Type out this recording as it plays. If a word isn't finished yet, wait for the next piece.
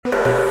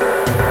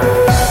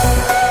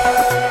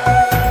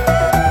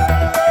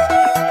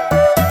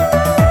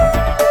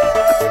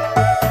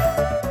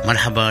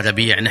مرحبا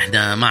ربيع،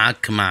 نحن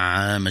معك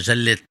مع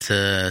مجلة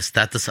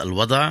ستاتس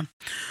الوضع،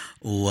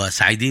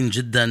 وسعيدين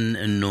جدا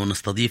انه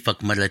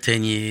نستضيفك مرة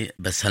تانية،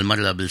 بس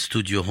هالمرة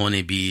بالاستوديو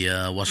هون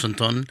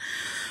بواشنطن،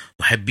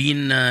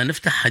 وحابين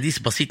نفتح حديث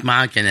بسيط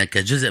معك يعني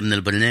كجزء من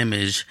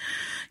البرنامج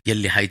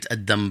يلي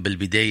هيتقدم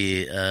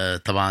بالبداية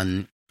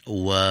طبعا،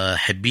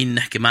 وحابين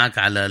نحكي معك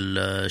على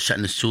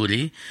الشأن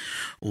السوري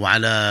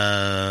وعلى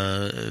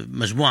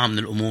مجموعة من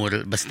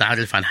الأمور. بس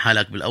تعرف عن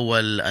حالك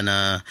بالأول.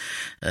 أنا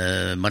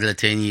مرة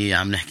تانية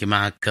عم نحكي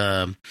معك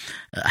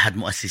أحد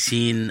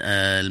مؤسسين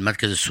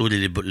المركز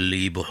السوري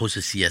لبحوث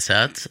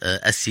السياسات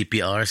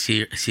SCPR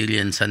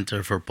Syrian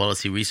Center for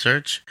Policy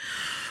Research.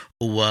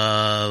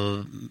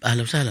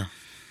 وأهلا وسهلا.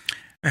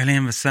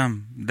 أهلين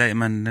بسام،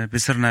 دائما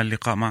بيسرنا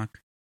اللقاء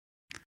معك.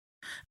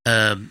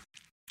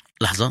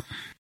 لحظة،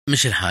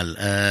 مش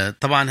الحال.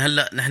 طبعا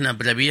هلأ نحن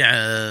بربيع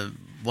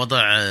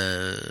وضع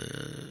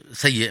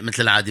سيء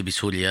مثل العادة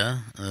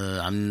بسوريا.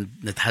 عم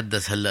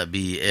نتحدث هلأ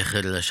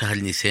بآخر شهر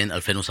نيسان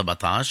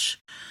 2017،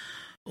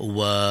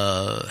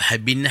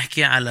 وحابين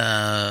نحكي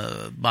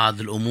على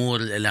بعض الأمور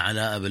اللي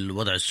علاقة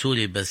بالوضع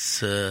السوري.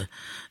 بس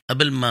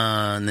قبل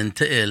ما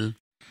ننتقل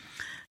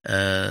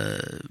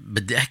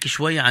بدي أحكي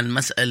شوي عن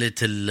مسألة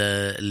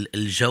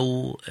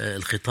الجو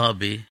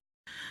الخطابي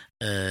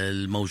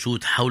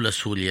الموجود حول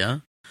سوريا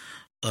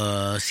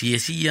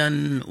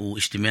سياسيا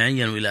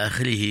واجتماعيا والى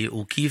اخره،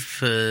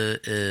 وكيف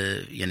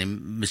يعني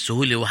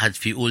بالسهوله واحد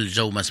في يقول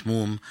جو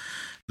مسموم،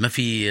 ما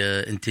في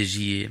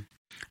انتاجيه،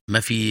 ما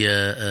في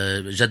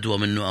جدوى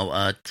منه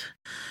اوقات،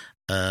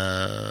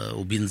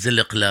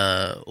 وبينزلق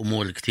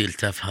لامور كتير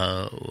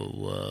تافهه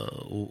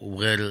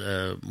وغير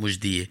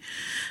مجديه.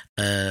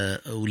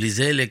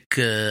 ولذلك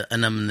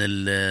أنا من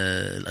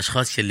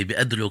الأشخاص يلي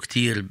بيقدروا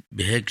كتير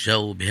بهيك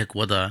جو بهيك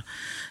وضع،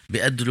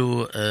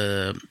 بيقدروا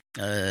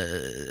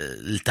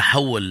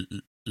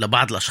التحول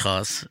لبعض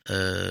الأشخاص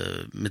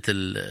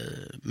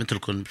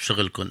مثلكم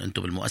بشغلكم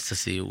أنتم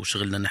بالمؤسسة،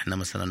 وشغلنا نحن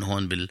مثلا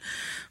هون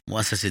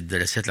بالمؤسسة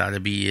الدراسات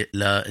العربية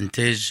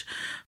لإنتاج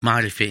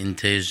معرفة،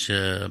 إنتاج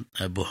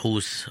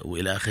بحوث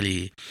وإلى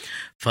آخره.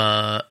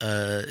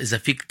 فإذا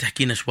فيك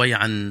تحكينا شوي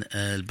عن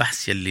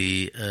البحث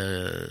يلي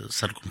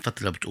صاركم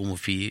فترة بتقوموا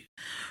فيه،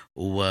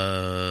 والأمور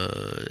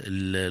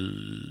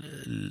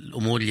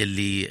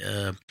يلي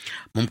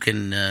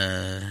ممكن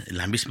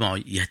اللي عم يسمعوا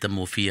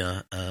يهتموا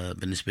فيها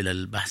بالنسبة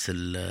للبحث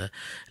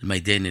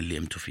الميداني اللي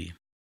قمتوا فيه.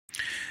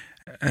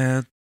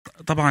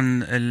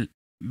 طبعا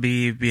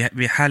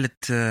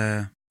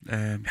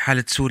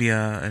بحالة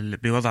سوريا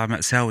بوضع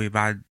مأساوي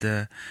بعد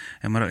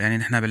يعني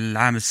نحن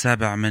بالعام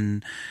السابع من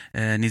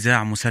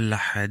نزاع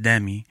مسلح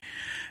دامي.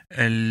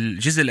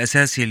 الجزء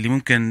الأساسي اللي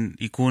ممكن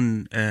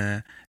يكون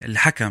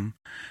الحكم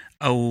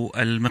أو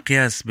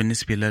المقياس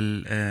بالنسبة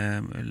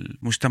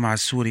للمجتمع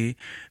السوري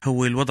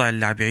هو الوضع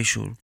اللي عم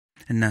يعيشه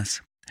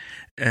الناس،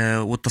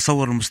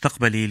 والتصور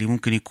المستقبلي اللي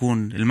ممكن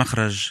يكون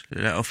المخرج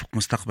لأفق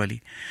مستقبلي.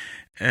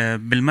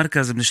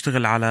 بالمركز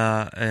بنشتغل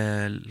على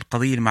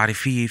القضية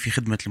المعرفية في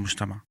خدمة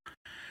المجتمع،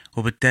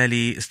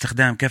 وبالتالي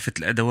استخدام كافة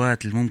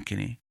الأدوات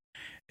الممكنة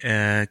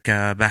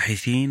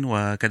كباحثين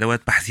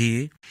وكأدوات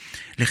بحثية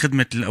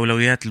لخدمة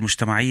الأولويات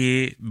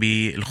المجتمعية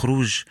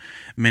بالخروج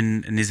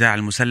من النزاع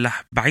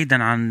المسلح،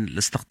 بعيدا عن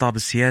الاستقطاب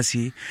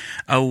السياسي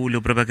أو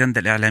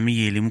البروباغندا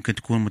الإعلامية اللي ممكن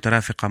تكون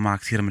مترافقة مع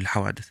كثير من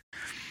الحوادث.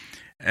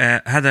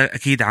 هذا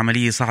أكيد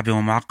عملية صعبة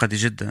ومعقدة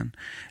جدا،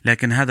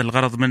 لكن هذا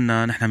الغرض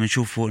منا نحن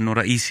بنشوفه أنه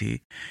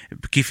رئيسي.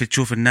 كيف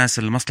تشوف الناس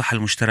المصلحة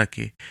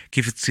المشتركة،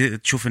 كيف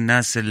تشوف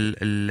الناس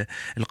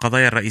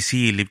القضايا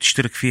الرئيسية اللي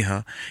بتشترك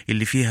فيها،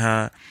 اللي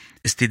فيها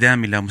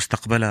استدامة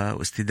لمستقبلها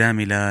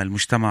واستدامة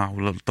للمجتمع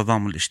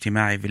والتضامن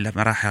الاجتماعي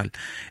بالمراحل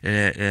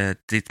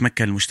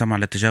تتمكن المجتمع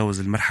لتجاوز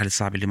المرحلة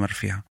الصعبة اللي مر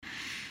فيها.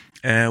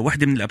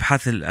 واحدة من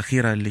الأبحاث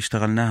الأخيرة اللي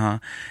اشتغلناها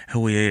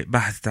هو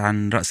بحث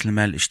عن رأس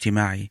المال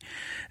الاجتماعي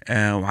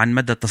وعن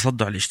مدى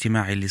التصدع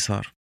الاجتماعي اللي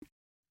صار،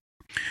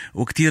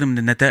 وكتير من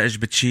النتائج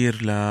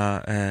بتشير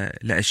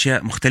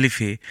لأشياء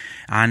مختلفة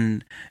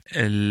عن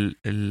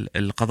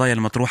القضايا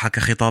المطروحة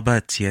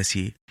كخطابات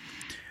سياسية.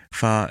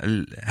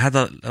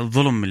 فهذا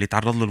الظلم اللي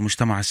تعرض له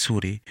المجتمع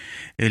السوري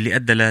اللي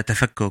أدى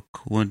لتفكك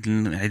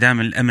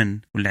وانعدام الأمن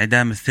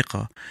وانعدام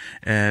الثقة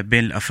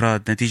بين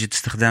الأفراد نتيجة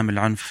استخدام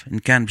العنف، إن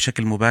كان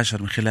بشكل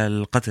مباشر من خلال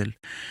القتل،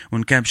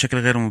 وإن كان بشكل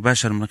غير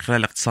مباشر من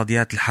خلال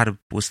اقتصاديات الحرب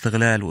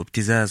واستغلال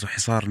وابتزاز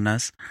وحصار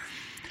الناس.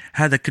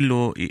 هذا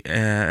كله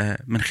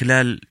من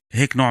خلال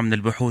هيك نوع من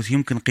البحوث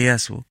يمكن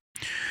قياسه.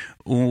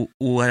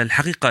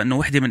 والحقيقة أنه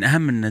واحدة من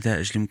أهم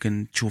النتائج اللي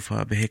ممكن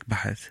تشوفها بهيك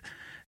بحث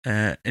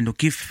أنه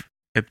كيف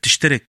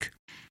بتشترك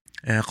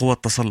قوة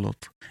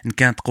التسلط، إن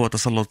كانت قوة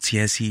تسلط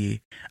سياسية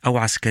أو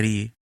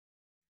عسكرية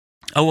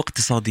أو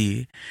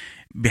اقتصادية،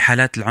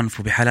 بحالات العنف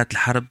وبحالات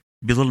الحرب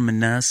بظلم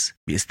الناس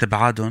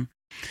باستبعادهم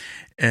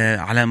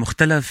على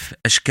مختلف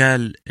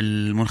أشكال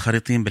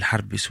المنخرطين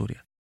بالحرب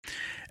بسوريا.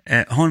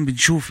 هون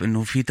بنشوف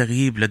انه في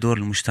تغييب لدور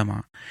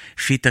المجتمع،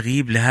 في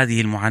تغييب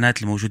لهذه المعاناة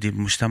الموجودة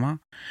بالمجتمع،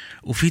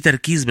 وفي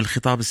تركيز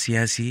بالخطاب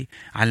السياسي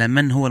على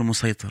من هو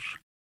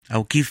المسيطر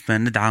او كيف ما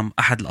ندعم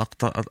احد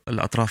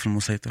الاطراف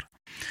المسيطرة.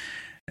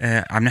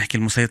 عم نحكي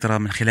المسيطرة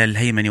من خلال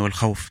الهيمنة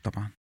والخوف.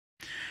 طبعا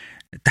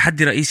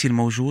التحدي الرئيسي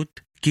الموجود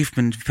كيف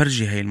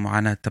بنفرجي هاي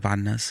المعاناة تبع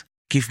الناس،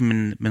 كيف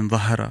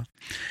بنظهرها،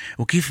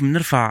 وكيف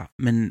بنرفع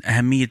من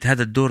أهمية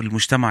هذا الدور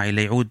المجتمعي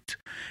ليعود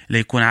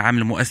ليكون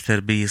عامل مؤثر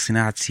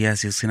بصناعة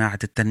السياسة وصناعة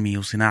التنمية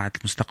وصناعة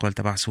المستقبل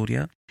تبع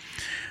سوريا،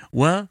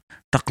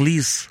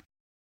 وتقليص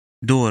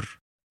دور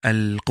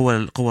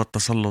القوى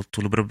التسلط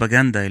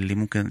والبروباغندا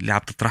اللي عم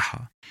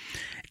تطرحها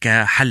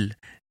كحل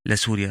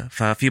لسوريا.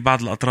 ففي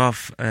بعض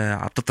الأطراف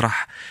عم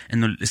تطرح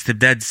إنه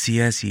الاستبداد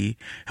السياسي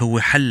هو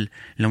حل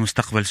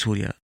لمستقبل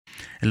سوريا،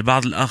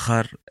 البعض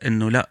الآخر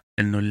إنه لا،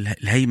 إنه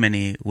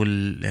الهيمنة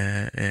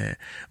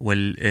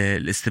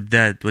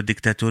والاستبداد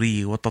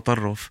والديكتاتورية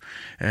والتطرف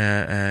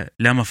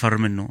لا مفر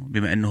منه،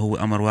 بما إنه هو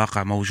أمر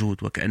واقع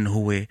موجود وكأنه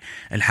هو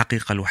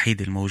الحقيقة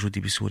الوحيدة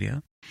الموجودة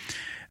بسوريا.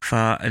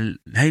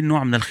 فهي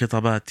النوع من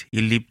الخطابات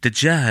اللي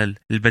بتتجاهل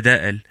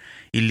البدائل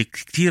اللي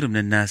كتير من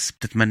الناس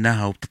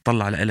بتتمناها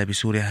وبتطلع لها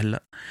بسوريا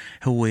هلأ،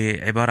 هو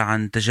عبارة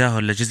عن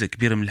تجاهل لجزء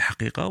كبير من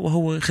الحقيقة،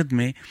 وهو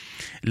خدمة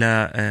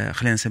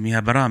خلينا نسميها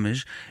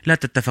برامج لا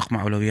تتفق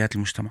مع أولويات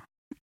المجتمع.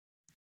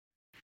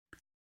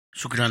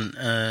 شكرا.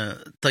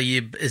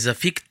 طيب إذا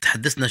فيك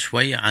تحدثنا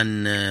شوي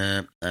عن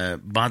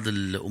بعض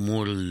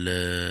الأمور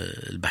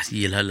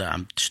البحثية اللي هلأ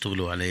عم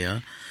تشتغلوا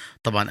عليها.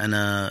 طبعا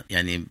أنا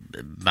يعني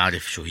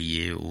بعرف شو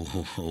هي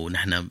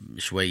ونحن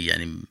شوي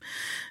يعني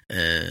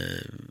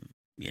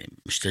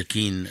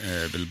مشتركين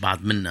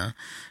بالبعض منا،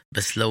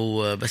 بس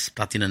لو بس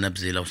بتعطينا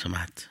نبذة لو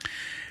سمحت.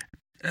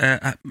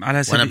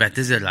 وأنا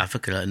بعتذر على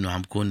فكرة أنه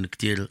عم بكون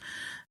كتير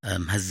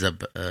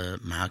مهذب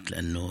معك،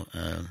 لأنه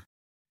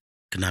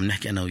كنا عم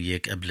نحكي أنا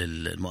وياك قبل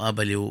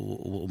المقابلة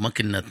وما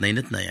كنا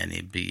اثنينتنا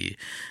يعني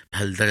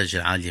بهالدرجة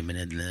العالية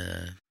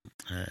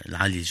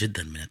العالية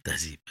جدا من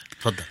التهذيب.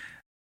 تفضل.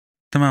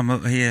 تمام.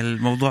 هي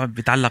الموضوع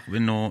بيتعلق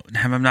بأنه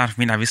نحن ما بنعرف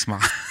مين عم يسمع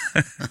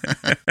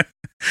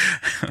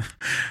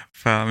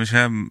فمش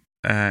هم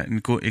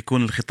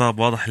يكون الخطاب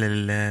واضح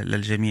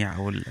للجميع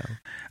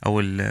أو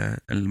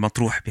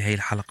المطروح بهاي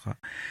الحلقة.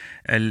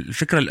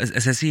 الفكرة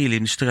الأساسية اللي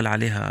بنشتغل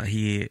عليها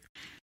هي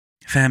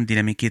فهم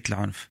ديناميكية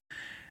العنف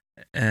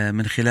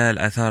من خلال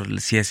الآثار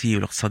السياسية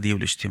والاقتصادية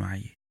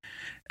والاجتماعية،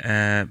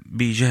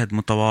 بجهد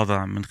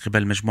متواضع من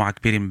قبل مجموعة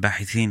كبيرة من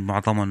باحثين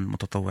معظمهم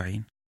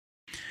متطوعين.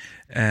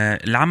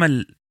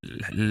 العمل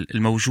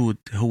الموجود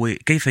هو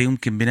كيف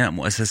يمكن بناء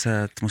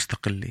مؤسسات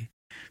مستقلة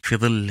في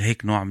ظل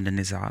هيك نوع من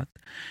النزاعات.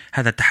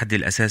 هذا التحدي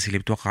الأساسي اللي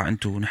بتوقع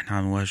أنتو ونحن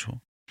عم نواجهه،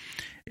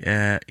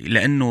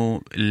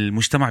 لأنه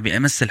المجتمع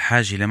بأمس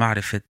الحاجة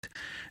لمعرفة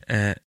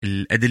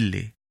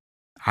الأدلة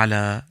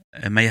على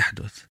ما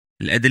يحدث،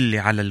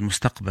 الأدلة على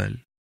المستقبل،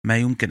 ما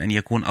يمكن أن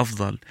يكون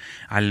أفضل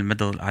على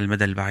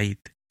المدى البعيد،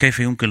 كيف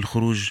يمكن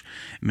الخروج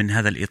من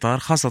هذا الإطار،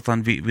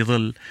 خاصة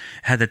بظل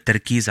هذا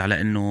التركيز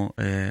على أنه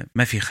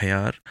ما في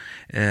خيار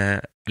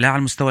لا على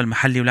المستوى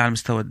المحلي ولا على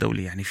المستوى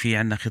الدولي. يعني في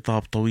عنا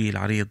خطاب طويل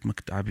عريض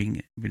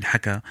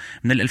بنحكى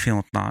من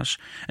 2012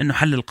 أنه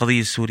حل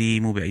القضية السورية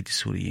مو بأيدي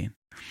السوريين،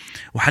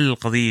 وحل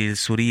القضية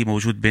السورية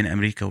موجود بين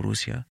أمريكا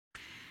وروسيا،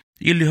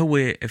 اللي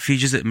هو في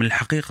جزء من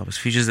الحقيقة، بس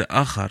في جزء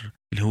آخر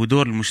اللي هو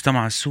دور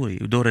المجتمع السوري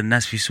ودور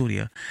الناس في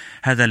سوريا،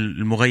 هذا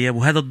المغيب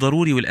وهذا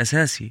الضروري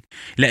والأساسي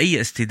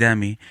لأي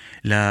استدامة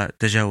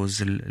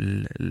لتجاوز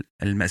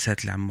المأساة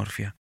اللي عم مر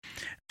فيها.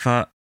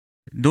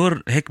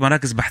 فدور هيك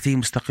مراكز بحثية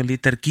مستقلة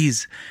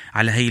تركيز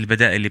على هي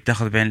البدائل اللي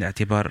بتاخذ بعين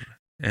الاعتبار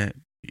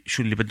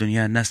شو اللي بدهم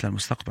إياه الناس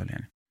للمستقبل.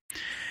 يعني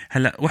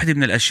هلأ واحدة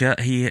من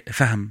الأشياء هي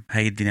فهم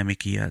هاي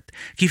الديناميكيات،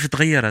 كيف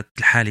تغيرت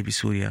الحالة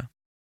بسوريا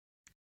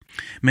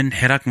من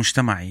حراك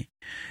مجتمعي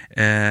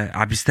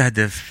عم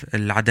يستهدف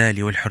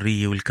العدالة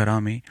والحرية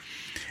والكرامة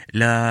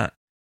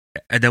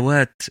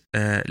لأدوات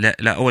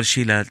لأول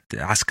شيء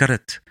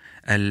لعسكرة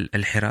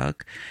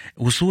الحراك،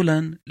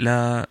 وصولا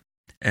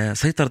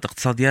لسيطرة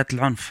اقتصاديات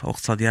العنف أو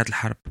اقتصاديات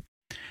الحرب.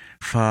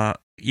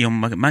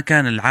 فيوم ما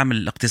كان العامل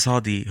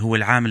الاقتصادي هو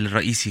العامل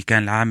الرئيسي،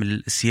 كان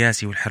العامل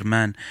السياسي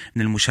والحرمان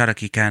من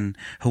المشاركة كان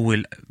هو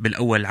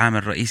بالأول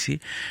عامل رئيسي.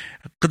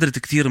 قدرت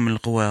كثير من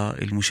القوى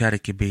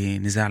المشاركة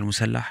بنزاع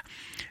المسلح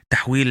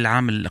تحويل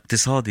العامل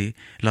الاقتصادي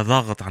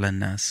لضاغط على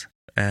الناس،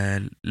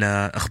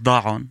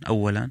 لإخضاعهم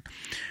أولا،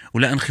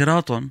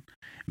 ولانخراطهم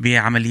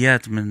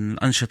بعمليات من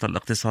الأنشطة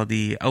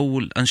الاقتصادية أو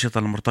الأنشطة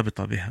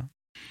المرتبطة بها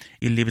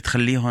اللي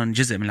بتخليهم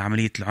جزء من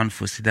عملية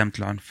العنف واستدامة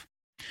العنف.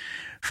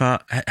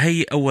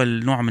 فهي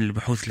أول نوع من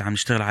البحوث اللي عم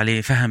نشتغل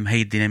عليه، فهم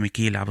هي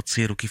الديناميكية اللي عم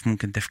بتصير وكيف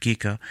ممكن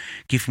تفكيكها،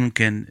 كيف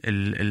ممكن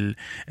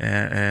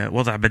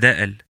وضع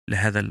بدائل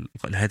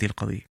لهذه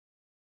القضية.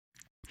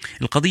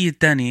 القضية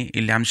الثانية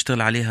اللي عم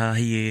نشتغل عليها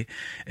هي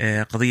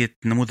قضية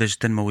نموذج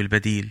التنموي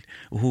البديل،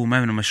 وهو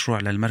ما منه مشروع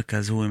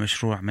للمركز، هو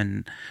مشروع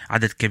من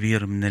عدد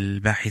كبير من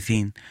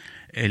الباحثين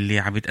اللي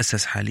عم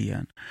يتأسس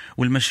حاليا.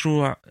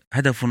 والمشروع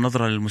هدفه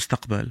النظرة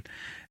للمستقبل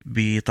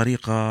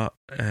بطريقة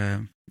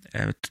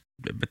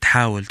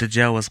بتحاول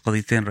تتجاوز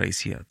قضيتين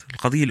رئيسيات.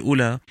 القضية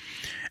الأولى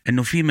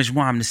أنه في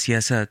مجموعة من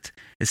السياسات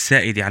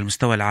السائدة على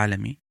المستوى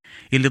العالمي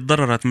اللي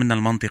تضررت منها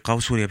المنطقة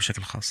وسوريا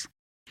بشكل خاص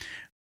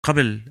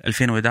قبل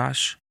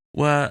 2011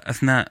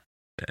 وأثناء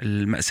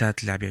المأساة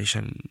اللي عم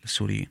يعيشها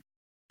السوريين.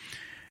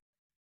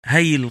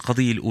 هاي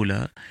القضية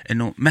الأولى،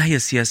 أنه ما هي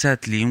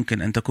السياسات اللي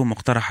يمكن أن تكون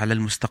مقترحة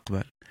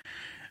للمستقبل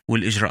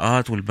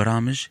والإجراءات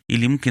والبرامج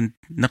اللي ممكن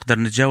نقدر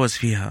نتجاوز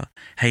فيها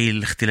هاي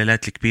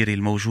الاختلالات الكبيرة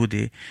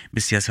الموجودة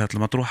بالسياسات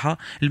المطروحة.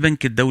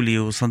 البنك الدولي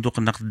وصندوق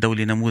النقد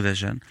الدولي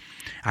نموذجا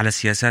على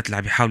السياسات اللي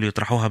عم يحاولوا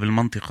يطرحوها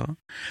بالمنطقة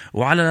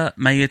وعلى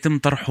ما يتم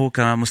طرحه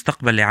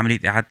كمستقبل لعملية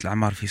إعادة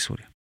الأعمار في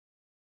سوريا.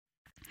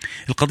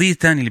 القضية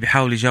الثانية اللي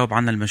بيحاول يجاوب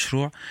عنها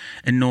المشروع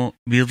أنه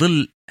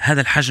بيظل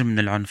هذا الحجم من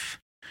العنف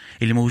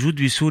اللي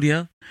موجود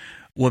بسوريا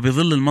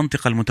وبظل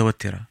المنطقة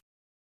المتوترة،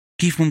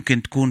 كيف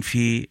ممكن تكون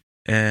في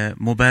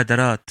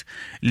مبادرات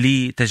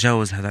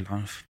لتجاوز هذا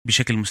العنف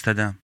بشكل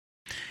مستدام؟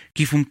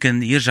 كيف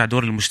ممكن يرجع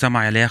دور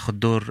المجتمع ليأخذ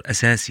دور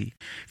أساسي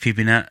في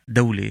بناء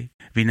دولة،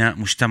 بناء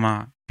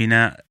مجتمع،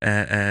 بناء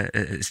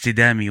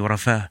استدامي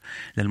ورفاه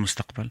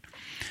للمستقبل؟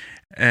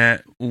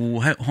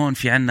 وهون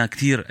في عنا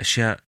كتير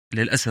أشياء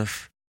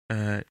للأسف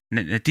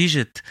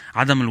نتيجة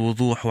عدم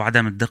الوضوح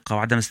وعدم الدقة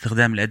وعدم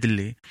استخدام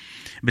الأدلة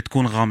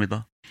بتكون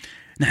غامضة.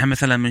 نحن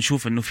مثلا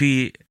بنشوف أنه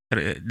في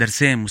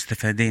درسين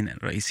مستفادين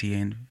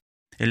رئيسيين.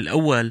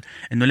 الأول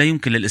أنه لا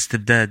يمكن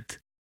للاستبداد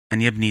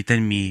أن يبني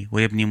تنمية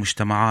ويبني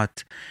مجتمعات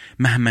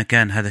مهما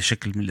كان هذا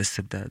الشكل من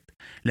الاستبداد،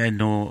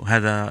 لأنه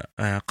هذا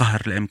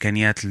قهر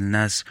الإمكانيات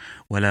للناس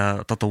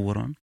ولا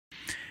تطورا.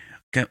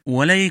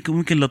 ولا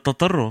يمكن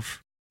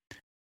للتطرف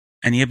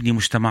أن يبني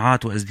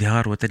مجتمعات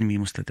وازدهار وتنمية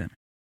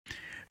مستدامة.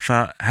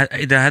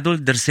 فإذا هدول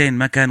الدرسين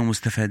ما كانوا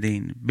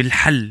مستفادين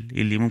بالحل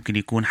اللي ممكن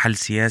يكون حل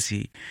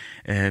سياسي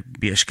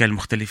بأشكال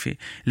مختلفة،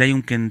 لا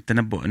يمكن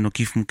تنبؤ أنه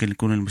كيف ممكن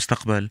يكون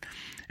المستقبل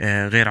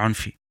غير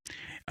عنفي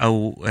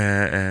أو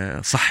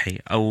صحي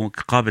أو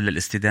قابل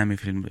للاستدامة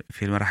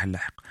في المراحل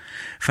اللاحقة.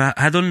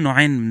 فهدول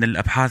نوعين من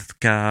الأبحاث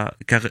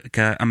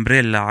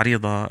كأمبريلا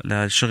عريضة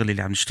للشغل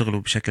اللي عم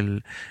نشتغله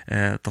بشكل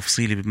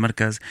تفصيلي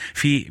بالمركز.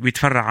 في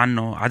بيتفرع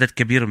عنه عدد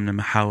كبير من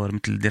المحاور،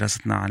 مثل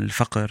دراستنا عن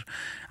الفقر،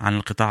 عن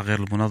القطاع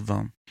غير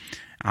المنظم،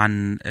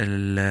 عن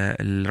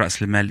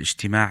رأس المال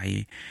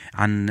الاجتماعي،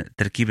 عن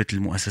تركيبة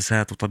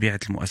المؤسسات وطبيعة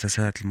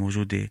المؤسسات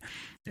الموجودة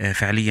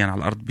فعليا على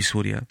الأرض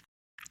بسوريا،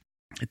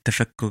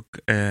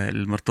 التفكك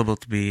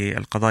المرتبط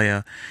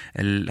بالقضايا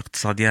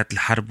الاقتصاديات،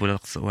 الحرب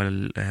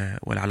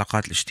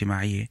والعلاقات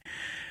الاجتماعية.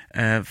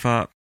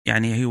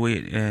 فيعني هو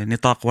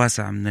نطاق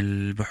واسع من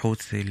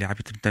البحوث اللي عم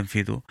يتم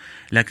تنفيذه،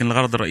 لكن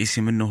الغرض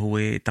الرئيسي منه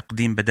هو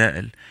تقديم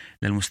بدائل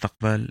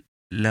للمستقبل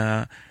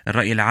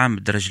للرأي العام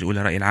بالدرجة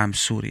الأولى، الرأي العام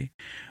السوري،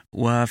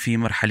 وفي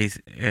مرحلة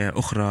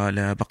أخرى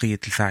لبقية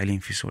الفاعلين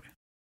في سوريا.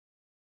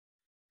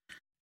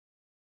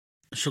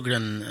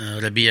 شكرا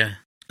ربيع.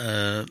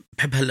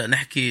 بحب هلأ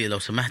نحكي لو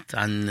سمحت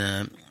عن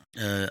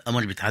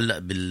أمر بيتعلق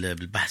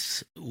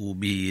بالبحث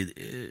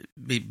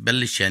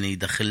وبيبلش يعني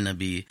يدخلنا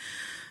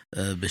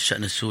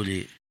بالشأن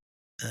السوري.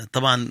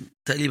 طبعا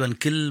تقريبا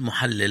كل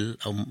محلل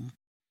أو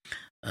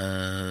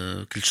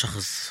كل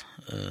شخص،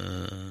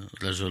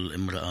 رجل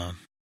امرأة،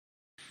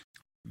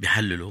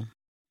 بيحللوا.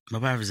 ما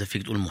بعرف إذا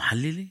فيك تقول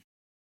محللي.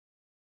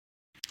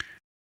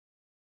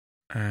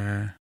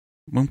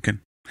 ممكن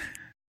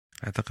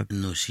أعتقد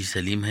إنه شيء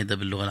سليم هيدا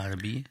باللغة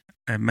العربية.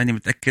 ماني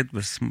متأكد،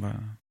 بس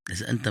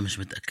إذا أنت مش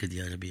متأكد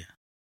يا ربيع،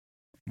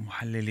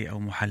 محللي أو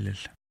محلل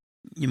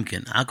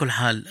يمكن. على كل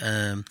حال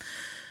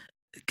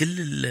كل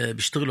اللي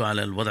بيشتغلوا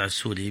على الوضع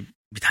السوري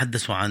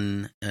بيتحدثوا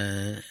عن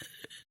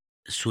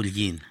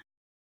السوريين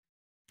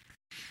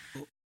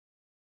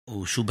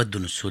وشو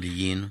بدهم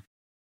السوريين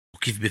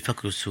وكيف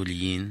بيفكروا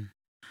السوريين.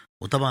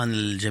 وطبعا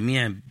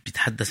الجميع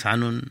بيتحدث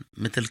عنهم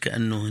مثل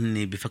كأنه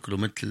هن بيفكروا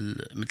مثل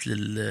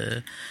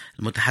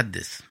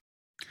المتحدث.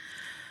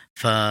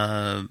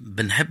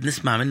 فبنحب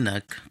نسمع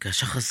منك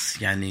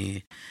كشخص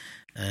يعني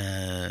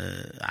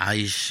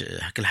عايش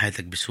كل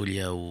حياتك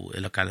بسوريا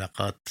ولك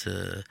علاقات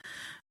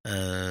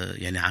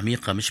يعني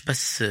عميقة، مش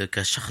بس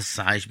كشخص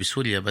عايش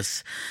بسوريا،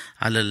 بس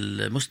على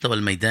المستوى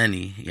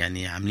الميداني.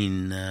 يعني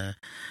عاملين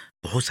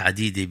بحوث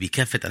عديدة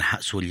بكافة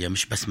أنحاء سوريا،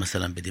 مش بس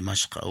مثلا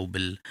بدمشق أو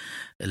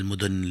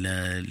بالمدن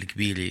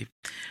الكبيرة.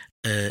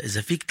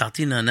 إذا فيك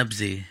تعطينا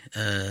نبذة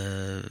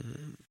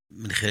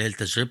من خلال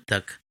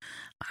تجربتك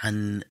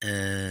عن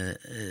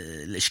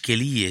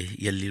الإشكالية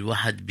يلي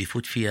الواحد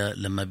بيفوت فيها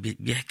لما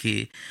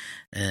بيحكي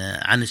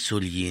عن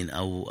السوريين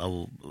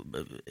أو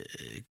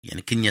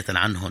يعني كنية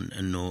عنهم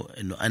إنه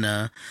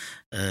أنا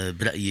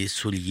برأيي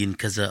السوريين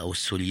كذا أو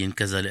السوريين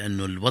كذا.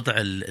 لأنه الوضع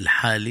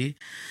الحالي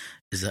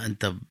إذا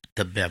أنت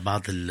بتتبع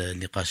بعض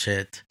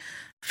النقاشات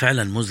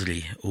فعلا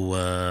مزري،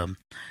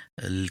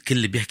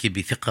 والكل بيحكي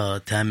بثقة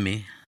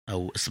تامة،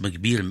 أو اسم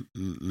كبير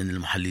من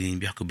المحللين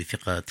بيحكوا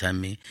بثقة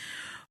تامة،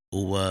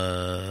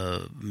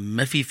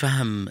 وما في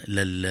فهم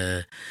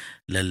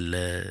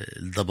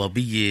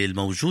للضبابية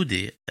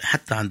الموجودة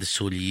حتى عند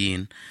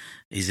السوريين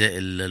إزاء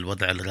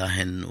الوضع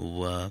الراهن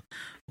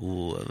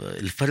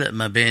والفرق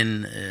ما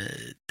بين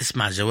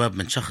تسمع جواب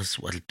من شخص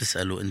وقت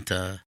بتسأله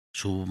أنت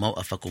شو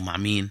موقفك ومع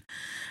مين،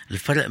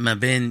 الفرق ما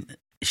بين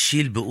الشيء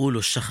اللي بيقوله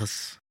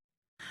الشخص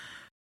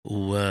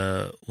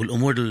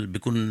والأمور اللي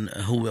بيكون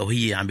هو أو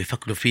هي عم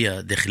بيفكروا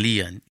فيها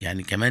داخليا.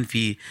 يعني كمان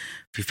في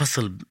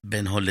فصل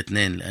بين هول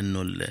الاثنين،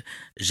 لأنه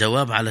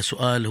الجواب على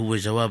سؤال هو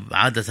جواب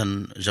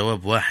عادة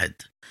جواب واحد،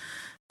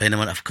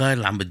 بينما الأفكار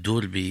اللي عم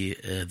بتدور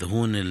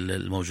بذهون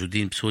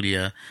الموجودين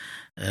بسوريا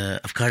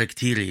أفكار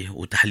كتيرة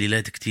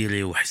وتحليلات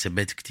كتيرة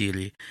وحسابات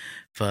كتيرة.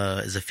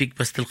 فإذا فيك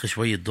بس تلقي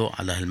شوية ضوء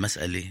على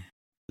هالمسألة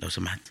لو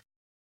سمحت.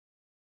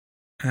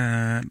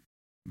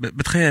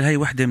 بتخيل هاي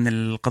واحدة من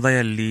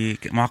القضايا اللي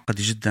معقدة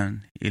جدا،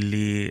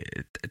 اللي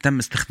تم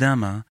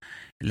استخدامها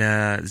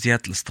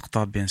لزيادة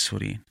الاستقطاب بين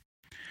السوريين.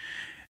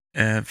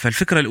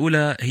 فالفكرة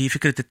الأولى هي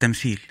فكرة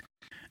التمثيل،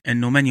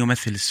 أنه من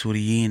يمثل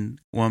السوريين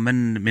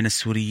ومن من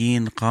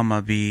السوريين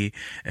قام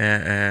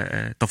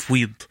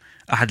بتفويض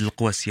أحد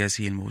القوى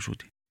السياسية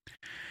الموجودة.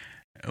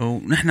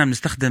 ونحن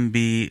بنستخدم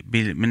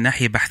من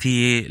ناحية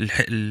بحثية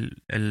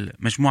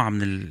المجموعة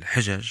من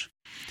الحجج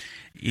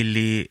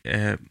اللي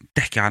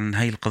بتحكي عن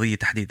هاي القضية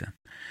تحديدا.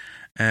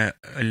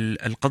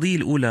 القضية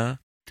الأولى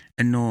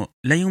أنه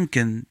لا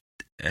يمكن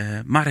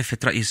معرفة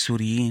رأي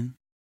السوريين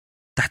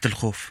تحت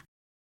الخوف،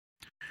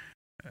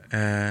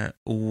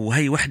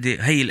 وهي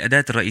هي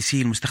الأداة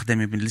الرئيسية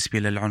المستخدمة بالنسبة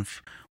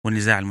للعنف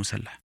والنزاع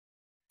المسلح،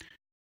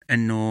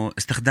 أنه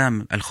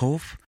استخدام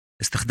الخوف،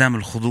 استخدام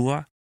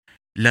الخضوع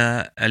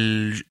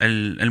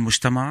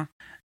للمجتمع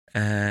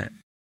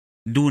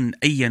دون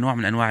أي نوع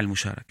من أنواع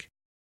المشاركة.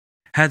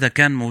 هذا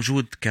كان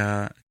موجود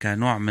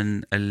كنوع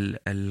من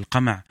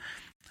القمع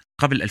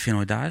قبل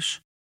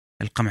 2011،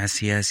 القمع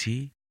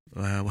السياسي،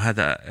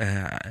 وهذا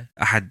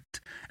أحد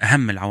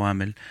أهم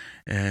العوامل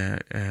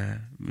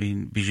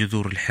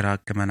بجذور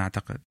الحراك كما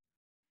نعتقد.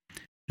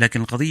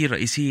 لكن القضية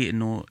الرئيسية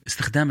أنه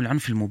استخدام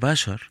العنف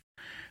المباشر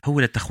هو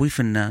لتخويف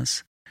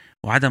الناس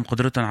وعدم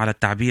قدرتهم على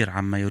التعبير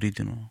عما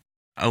يريدونه،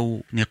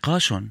 أو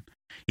نقاشهم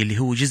اللي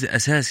هو جزء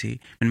أساسي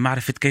من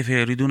معرفة كيف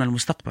يريدون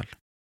المستقبل.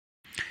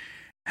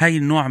 هاي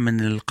النوع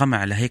من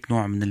القمع لهيك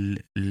نوع من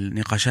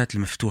النقاشات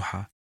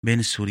المفتوحة بين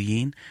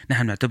السوريين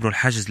نحن نعتبره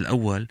الحاجز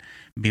الأول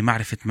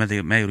بمعرفة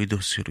ما يريده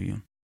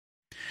السوريون.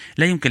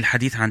 لا يمكن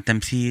الحديث عن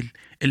تمثيل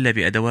إلا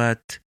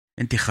بأدوات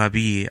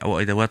انتخابية أو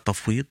أدوات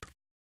تفويض،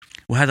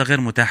 وهذا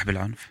غير متاح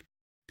بالعنف.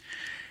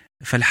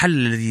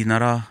 فالحل الذي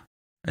نراه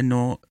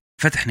أنه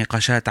فتح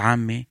نقاشات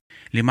عامة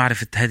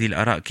لمعرفة هذه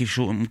الآراء، كيف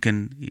شو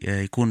ممكن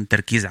يكون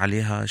تركيز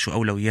عليها، شو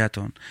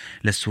أولوياتهم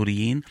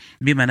للسوريين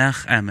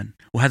بمناخ آمن،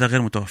 وهذا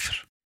غير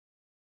متوفر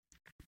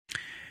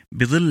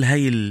بظل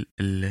هاي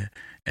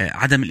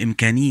عدم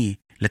الإمكانية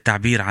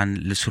للتعبير عن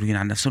السوريين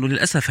عن نفسهم.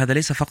 وللأسف هذا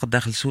ليس فقط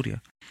داخل سوريا،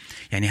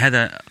 يعني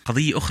هذا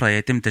قضية أخرى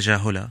يتم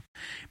تجاهلها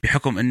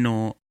بحكم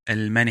أنه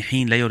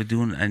المانحين لا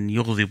يريدون أن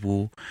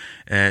يغضبوا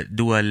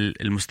دول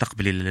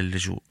المستقبل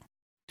للجوء.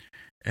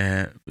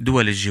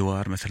 دول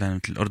الجوار مثلا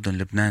مثل الأردن،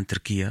 لبنان،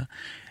 تركيا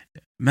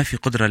ما في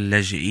قدرة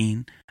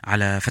للاجئين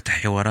على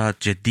فتح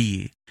حوارات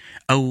جدية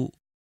أو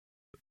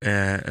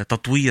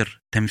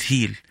تطوير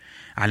تمثيل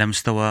على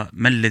مستوى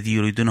ما الذي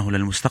يريدونه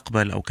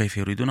للمستقبل أو كيف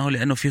يريدونه،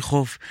 لأنه في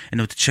خوف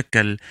أنه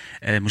تتشكل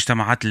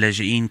مجتمعات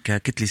اللاجئين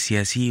ككتلة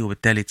سياسية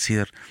وبالتالي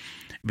تصير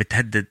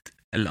بتهدد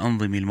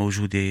الأنظمة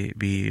الموجودة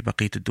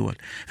ببقية الدول.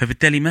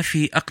 فبالتالي ما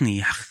في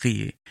أقنية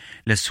حقيقية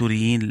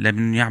للسوريين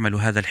لمن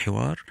يعملوا هذا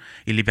الحوار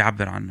اللي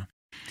بيعبر عنه.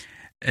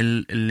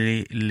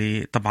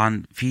 اللي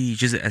طبعا في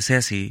جزء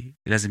أساسي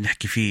لازم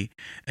نحكي فيه،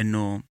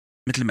 أنه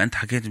مثل ما أنت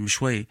حكيت من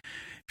شوي،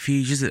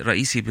 في جزء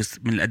رئيسي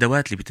من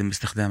الأدوات اللي بيتم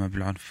استخدامها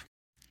بالعنف.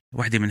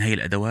 واحدة من هي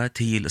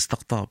الأدوات هي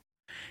الاستقطاب،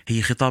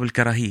 هي خطاب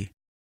الكراهية.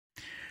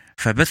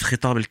 فبث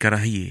خطاب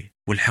الكراهية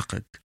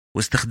والحقد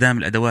واستخدام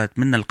الأدوات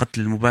من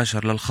القتل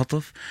المباشر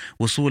للخطف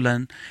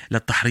وصولا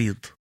للتحريض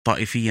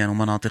طائفيا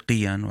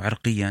ومناطقيا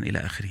وعرقيا إلى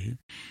آخره.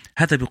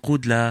 هذا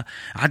بيقود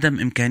لعدم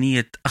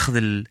إمكانية أخذ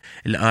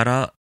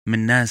الآراء من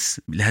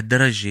ناس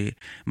لهالدرجة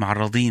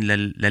معرضين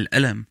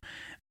للألم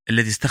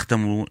الذي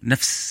استخدموا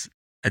نفس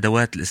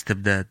أدوات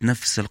الاستبداد،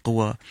 نفس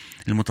القوى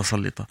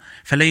المتسلطة.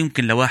 فلا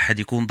يمكن لواحد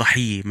يكون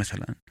ضحية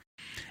مثلا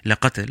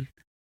لقتل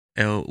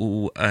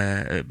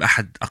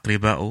أحد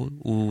أقربائه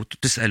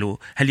وتسأله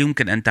هل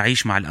يمكن أن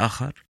تعيش مع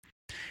الآخر؟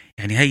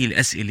 يعني هاي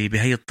الأسئلة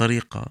بهاي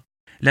الطريقة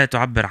لا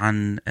تعبر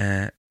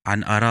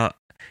عن آراء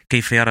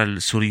كيف يرى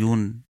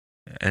السوريون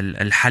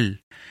الحل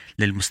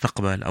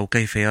للمستقبل أو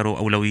كيف يروا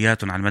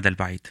أولوياتهم على المدى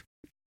البعيد.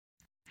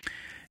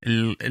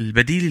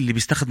 البديل اللي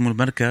بيستخدمه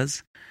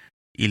المركز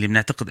اللي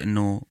بنعتقد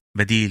أنه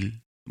بديل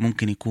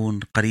ممكن يكون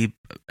قريب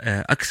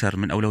أكثر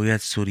من أولويات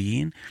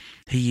السوريين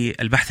هي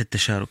البحث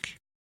التشاركي.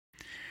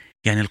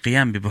 يعني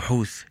القيام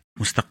ببحوث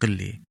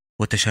مستقلة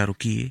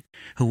وتشاركية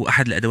هو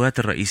أحد الأدوات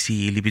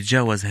الرئيسية اللي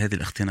بتجاوز هذا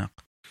الاختناق.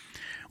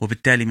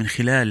 وبالتالي من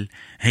خلال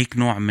هيك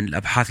نوع من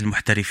الأبحاث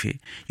المحترفة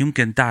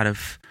يمكن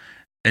تعرف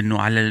أنه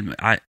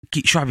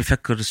شو عم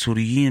بيفكر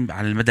السوريين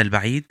على المدى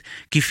البعيد،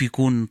 كيف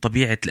يكون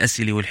طبيعة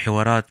الأسئلة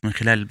والحوارات من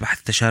خلال البحث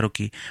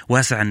التشاركي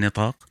واسع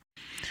النطاق،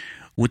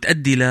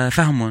 وتؤدي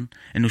لفهمهم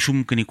أنه شو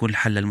ممكن يكون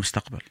الحل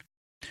للمستقبل.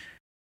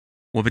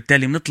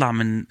 وبالتالي بنطلع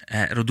من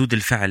ردود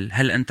الفعل.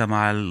 هل أنت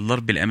مع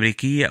الضربة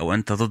الأمريكية أو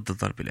أنت ضد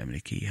الضربة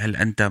الأمريكية؟ هل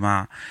أنت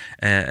مع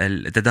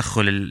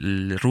التدخل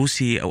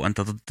الروسي أو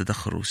أنت ضد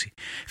التدخل الروسي؟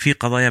 في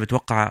قضايا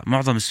بتوقع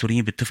معظم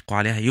السوريين بيتفقوا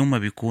عليها يوم ما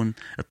بيكون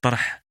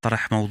الطرح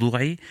طرح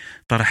موضوعي،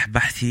 طرح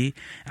بحثي،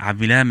 عم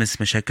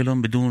بيلامس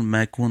مشاكلهم بدون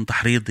ما يكون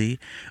تحريضي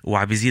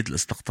وعم بيزيد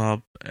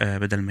الاستقطاب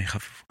بدل ما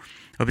يخفف.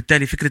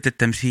 وبالتالي فكرة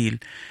التمثيل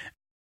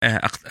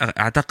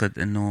أعتقد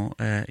أنه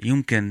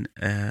يمكن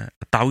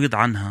التعويض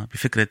عنها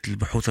بفكرة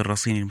البحوث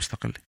الرصيني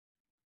المستقلة.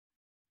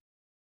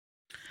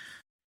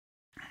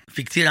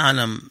 في كتير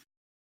عالم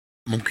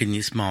ممكن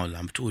يسمعوا اللي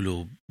عم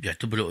تقوله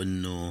بيعتبروا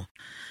أنه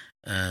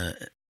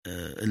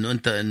انه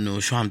انت انه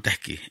شو عم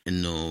تحكي،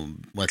 انه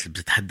وقت اللي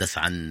بتتحدث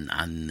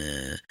عن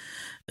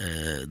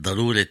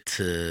ضرورة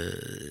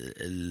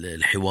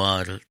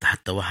الحوار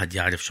حتى واحد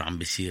يعرف شو عم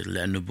بيصير،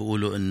 لانه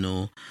بيقولوا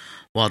انه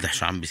واضح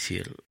شو عم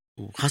بيصير.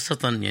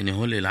 وخاصة يعني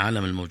هول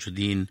العالم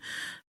الموجودين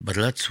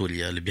برات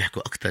سوريا اللي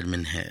بيحكوا أكتر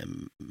من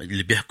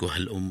اللي بيحكوا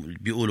اللي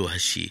بيقولوا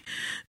هالشي،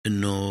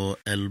 إنه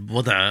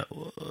الوضع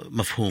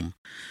مفهوم.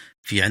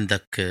 في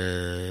عندك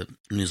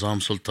نظام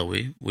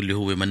سلطوي واللي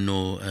هو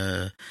منه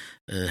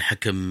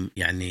حكم،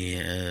 يعني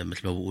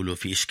مثل ما بيقولوا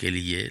في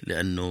إشكالية،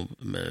 لأنه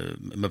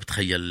ما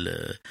بتخيل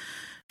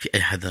في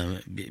أي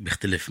حدا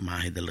بيختلف مع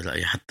هذا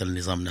الرأي، حتى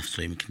النظام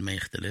نفسه يمكن ما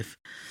يختلف.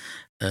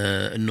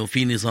 إنه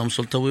في نظام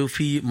سلطوي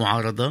وفي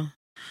معارضة،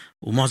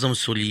 ومعظم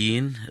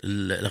السوريين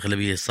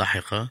الأغلبية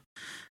الساحقة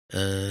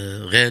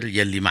غير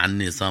يلي مع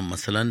النظام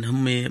مثلا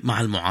هم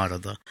مع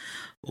المعارضة،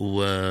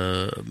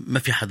 وما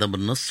في حدا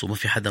بالنص، وما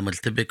في حدا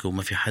مرتبك،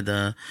 وما في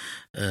حدا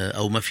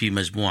أو ما في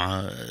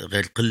مجموعة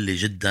غير قلة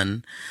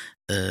جدا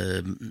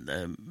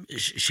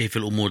شايف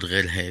الأمور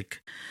غير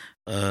هيك.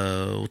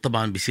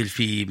 وطبعا بيصير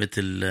في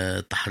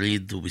مثل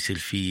تحريض، وبيصير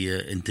في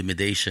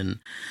intimidation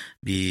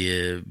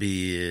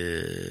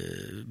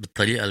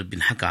بالطريقة اللي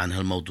بنحكى عن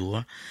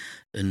هالموضوع،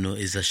 انه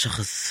اذا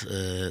الشخص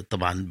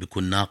طبعا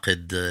بيكون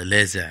ناقد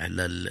لاذع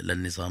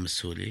للنظام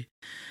السوري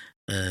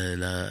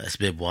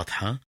لاسباب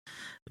واضحة،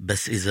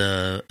 بس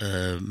اذا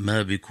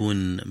ما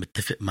بيكون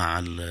متفق مع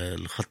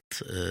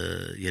الخط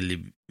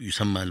يلي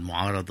يسمى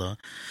المعارضة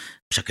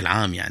بشكل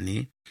عام،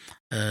 يعني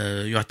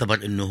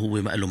يعتبر انه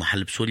هو ما له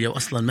محل بسوريا،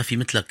 واصلا ما في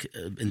مثلك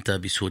انت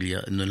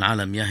بسوريا، انه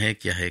العالم يا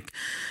هيك يا هيك.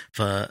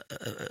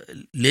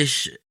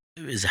 فليش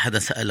إذا حدا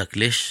سألك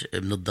ليش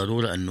من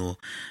الضرورة أنه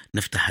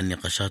نفتح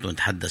النقاشات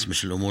ونتحدث،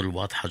 مش الأمور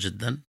الواضحة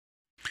جدا؟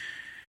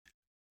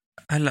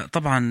 هلأ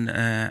طبعا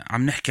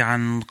عم نحكي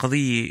عن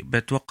قضية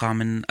بتوقع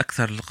من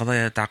أكثر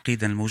القضايا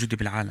تعقيدا الموجودة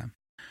بالعالم،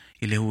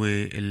 اللي هو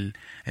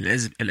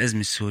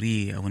الأزمة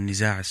السورية أو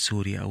النزاع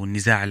السوري أو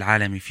النزاع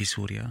العالمي في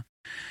سوريا.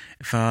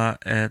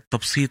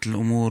 فتبسيط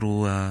الأمور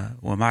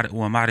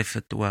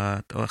ومعرفة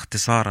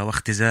واختصارها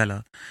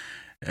واختزالها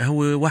هو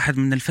واحد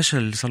من الفشل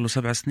اللي صار له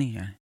 7 سنين.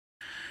 يعني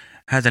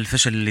هذا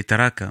الفشل اللي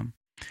تراكم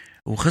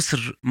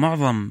وخسر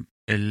معظم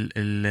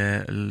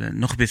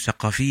النخبة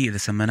الثقافية، إذا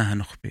سميناها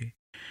نخبة،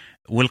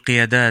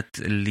 والقيادات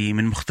اللي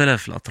من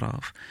مختلف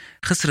الأطراف،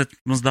 خسرت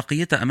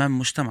مصداقيتها أمام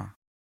المجتمع.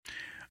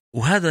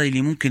 وهذا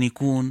اللي ممكن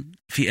يكون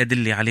في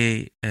أدلة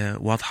عليه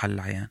واضحة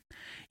للعيان.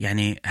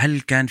 يعني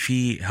هل كان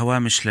في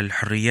هوامش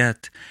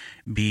للحريات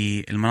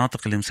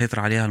بالمناطق اللي مسيطر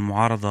عليها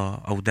المعارضة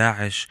أو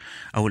داعش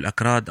أو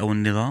الأكراد أو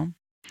النظام؟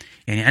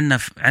 يعني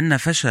عنا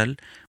فشل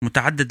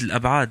متعدد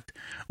الأبعاد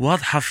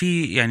واضحة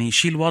فيه. يعني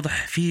الشيء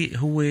الواضح فيه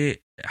هو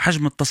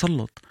حجم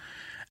التسلط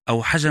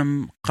أو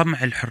حجم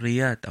قمع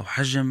الحريات أو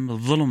حجم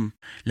الظلم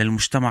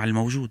للمجتمع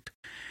الموجود.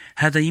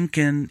 هذا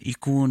يمكن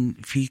يكون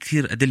في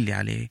كثير أدلة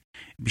عليه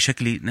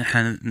بشكل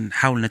نحن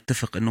نحاول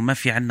نتفق أنه ما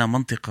في عنا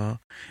منطقة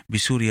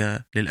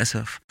بسوريا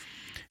للأسف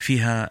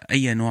فيها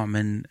أي نوع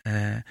من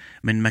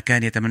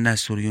مكان يتمناه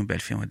السوريون ب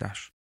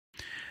 2011.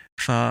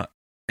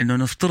 فإنه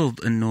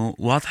نفترض أنه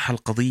واضحة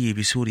القضية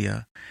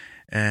بسوريا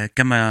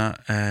كما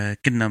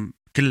كنا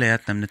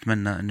كلياتنا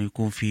بنتمنى انه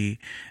يكون في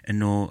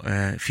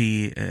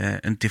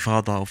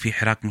انتفاضة او في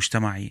حراك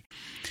مجتمعي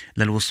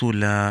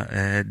للوصول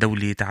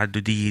لدولة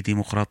تعددية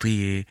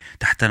ديمقراطية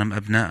تحترم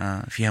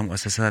ابنائها، فيها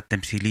مؤسسات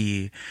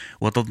تمثيلية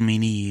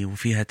وتضمينية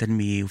وفيها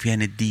تنمية وفيها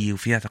ندية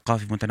وفيها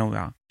ثقافة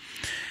متنوعة.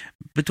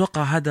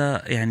 بتوقع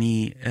هذا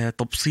يعني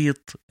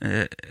تبسيط،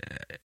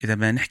 إذا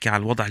ما نحكي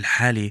على الوضع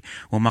الحالي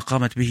وما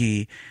قامت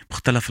به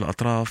مختلف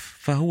الأطراف،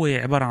 فهو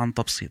عبارة عن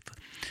تبسيط.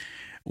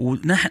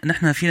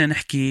 ونحن فينا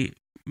نحكي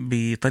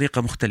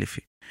بطريقة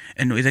مختلفة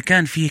إنه إذا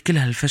كان فيه كل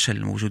هالفشل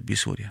الموجود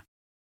بسوريا،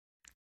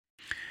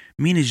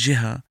 مين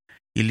الجهة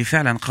اللي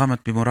فعلا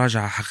قامت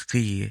بمراجعة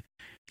حقيقية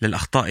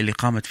للأخطاء اللي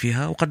قامت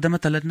فيها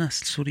وقدمتها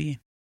للناس السوريين؟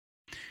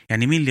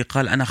 يعني مين اللي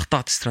قال أنا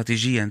أخطأت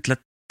استراتيجيا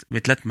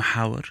بثلاث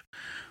محاور،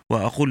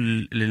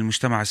 وأقول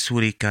للمجتمع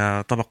السوري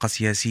كطبقة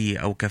سياسية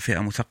أو كفئة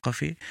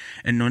مثقفة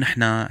إنه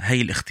نحن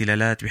هاي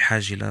الاختلالات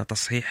بحاجة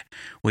لتصحيح،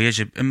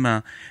 ويجب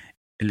إما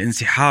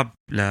الانسحاب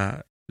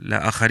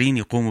لآخرين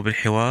يقوموا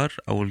بالحوار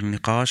أو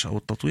النقاش أو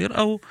التطوير،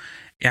 أو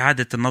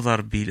إعادة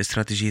النظر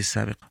بالاستراتيجية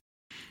السابقة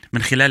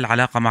من خلال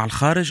العلاقة مع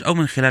الخارج أو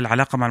من خلال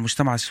العلاقة مع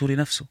المجتمع السوري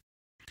نفسه.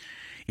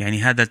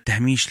 يعني هذا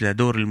التهميش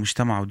لدور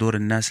المجتمع ودور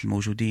الناس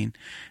الموجودين،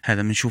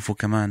 هذا بنشوفه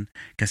كمان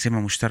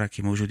كسمة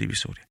مشتركة موجودة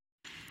بسوريا.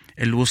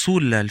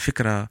 الوصول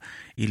للفكرة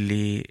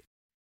اللي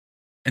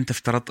انت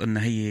افترضت ان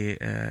هي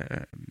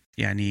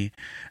يعني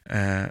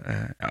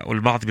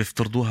والبعض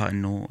بيفترضوها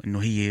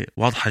انه هي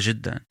واضحة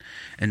جدا،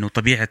 انه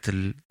طبيعة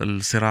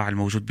الصراع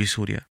الموجود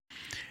بسوريا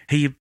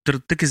هي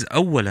بترتكز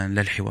اولا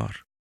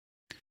للحوار.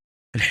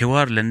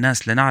 الحوار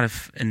للناس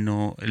لنعرف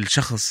انه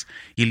الشخص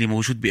يلي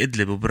موجود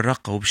بإدلب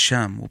وبالرقة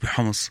وبالشام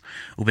وبحمص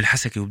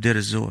وبالحسكة وبدير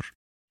الزور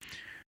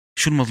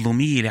شو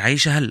المظلومية اللي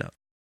عايشة هلأ.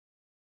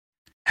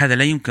 هذا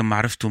لا يمكن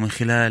معرفته من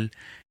خلال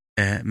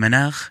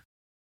مناخ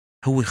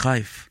هو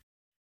خايف،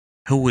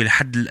 هو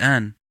لحد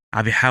الآن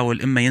عم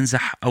يحاول إما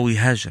ينزح أو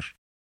يهاجر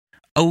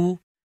أو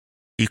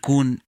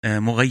يكون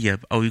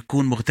مغيب أو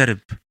يكون مغترب،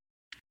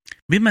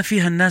 بما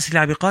فيها الناس اللي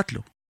عم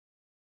يقاتلوا.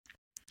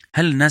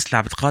 هل الناس اللي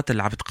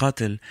عم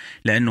بتقاتل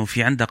لأنه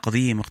في عندها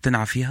قضية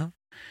مقتنعة فيها؟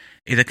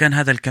 إذا كان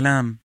هذا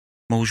الكلام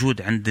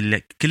موجود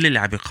عند كل اللي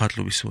عم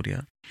يقاتلوا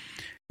بسوريا،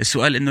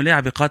 السؤال إنه ليه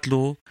عم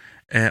يقاتلوا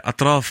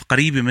أطراف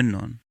قريبة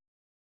منهم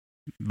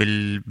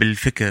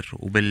بالفكر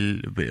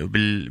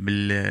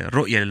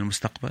وبالرؤية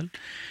للمستقبل،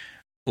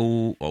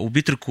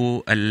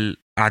 وبيتركوا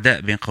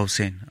الأعداء بين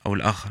قوسين أو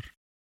الآخر.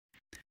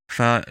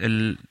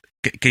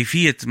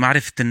 فكيفية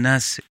معرفة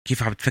الناس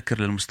كيف عم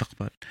تفكر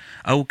للمستقبل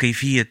أو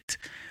كيفية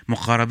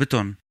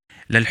مقاربتهم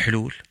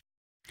للحلول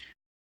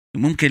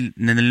ممكن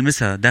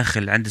نلمسها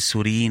داخل عند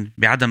السوريين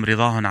بعدم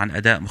رضاهم عن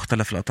أداء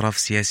مختلف الأطراف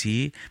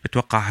السياسية.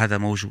 بتوقع هذا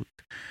موجود،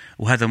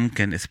 وهذا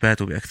ممكن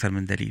إثباته بأكثر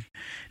من دليل.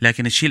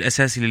 لكن الشيء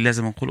الأساسي اللي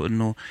لازم نقوله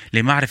أنه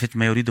لمعرفة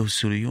ما يريده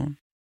السوريون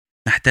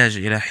نحتاج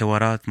إلى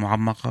حوارات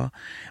معمقة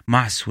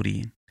مع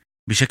السوريين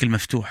بشكل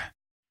مفتوح،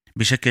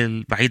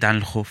 بشكل بعيد عن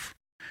الخوف.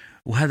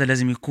 وهذا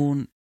لازم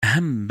يكون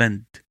أهم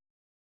بند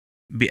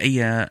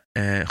بأي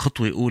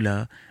خطوة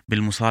أولى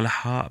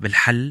بالمصالحة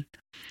بالحل.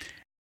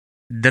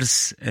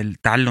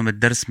 تعلم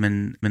الدرس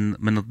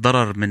من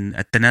الضرر من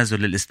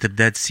التنازل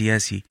للاستبداد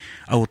السياسي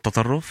أو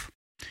التطرف،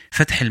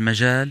 فتح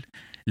المجال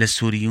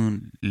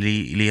للسوريون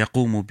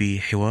ليقوموا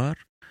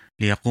بحوار،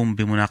 ليقوم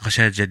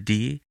بمناقشات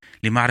جدية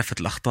لمعرفة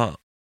الأخطاء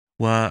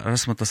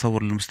ورسم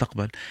التصور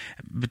للمستقبل.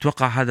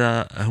 بتوقع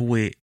هذا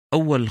هو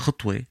أول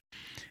خطوة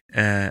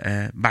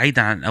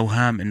بعيدا عن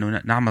أوهام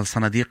أنه نعمل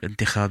صناديق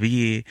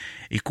انتخابية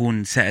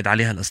يكون سائد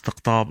عليها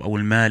الاستقطاب أو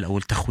المال أو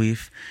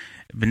التخويف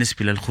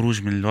بالنسبة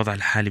للخروج من الوضع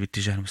الحالي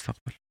باتجاه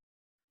المستقبل.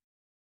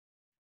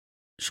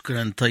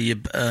 شكرا.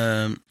 طيب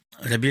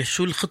ربيع،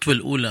 شو الخطوة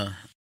الأولى؟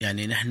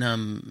 يعني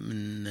نحن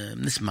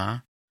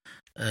بنسمع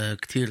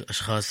كتير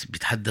أشخاص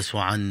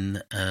بيتحدثوا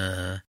عن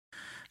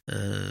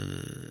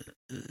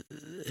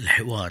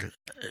الحوار،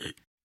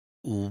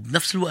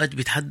 وبنفس الوقت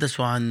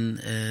بيتحدثوا عن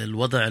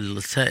الوضع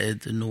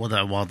السائد انه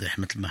وضع واضح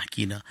مثل ما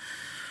حكينا،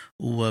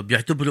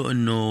 وبيعتبروا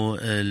انه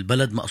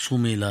البلد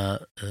مقسومة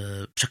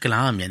بشكل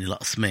عام يعني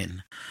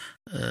لقسمين.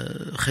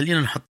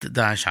 خلينا نحط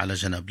داعش على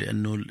جنب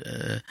لانه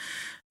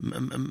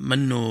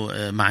منه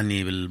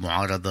معني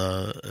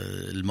بالمعارضة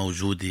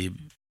الموجودة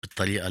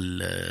بالطريقة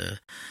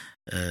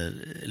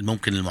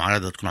الممكن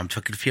المعارضة تكون عم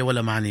تفكر فيها،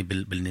 ولا معني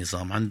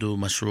بالنظام، عنده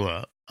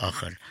مشروع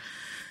آخر.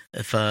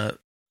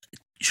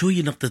 شو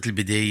هي نقطة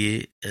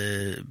البداية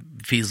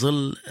في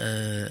ظل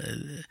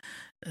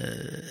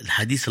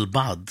الحديث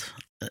البعض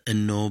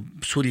أنه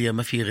بسوريا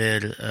ما في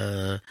غير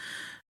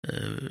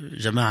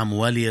جماعة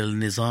موالية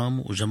للنظام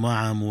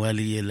وجماعة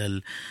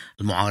موالية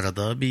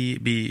للمعارضة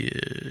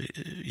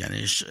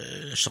يعني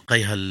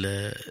شقيها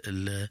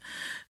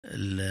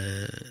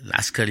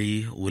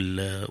العسكري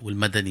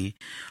والمدني،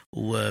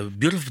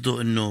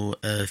 وبيرفضوا انه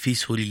في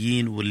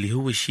سوريين، واللي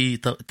هو شيء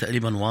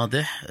تقريبا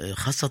واضح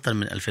خاصة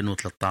من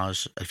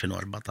 2013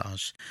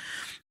 2014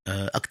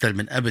 أكتر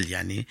من قبل.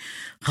 يعني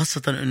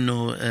خاصة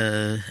أنه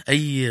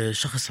أي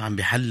شخص عم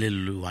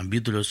بيحلل وعم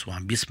بيدرس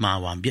وعم بيسمع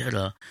وعم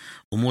بيقرأ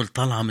أمور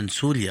طالعة من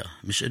سوريا،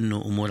 مش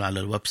أنه أمور على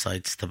الويب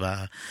سايتس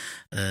تبع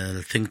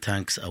الثينك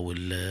تانكس أو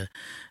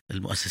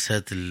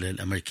المؤسسات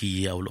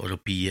الأمريكية أو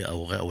الأوروبية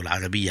أو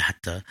العربية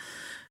حتى.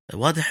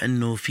 واضح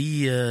أنه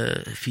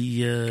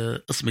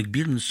في قسم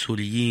كبير من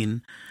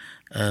السوريين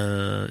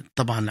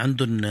طبعا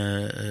عندهم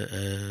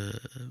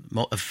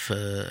موقف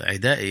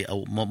عدائي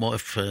أو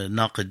موقف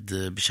ناقد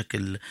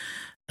بشكل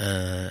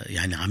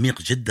يعني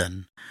عميق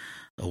جدا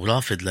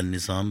ورافض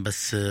للنظام،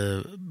 بس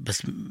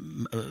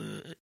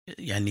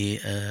يعني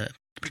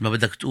مثل ما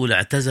بدك تقول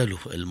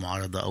اعتزلوا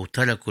المعارضة أو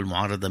تركوا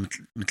المعارضة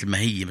مثل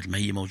ما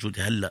هي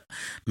موجودة هلأ،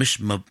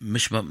 مش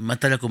ما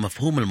تركوا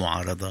مفهوم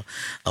المعارضة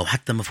أو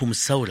حتى مفهوم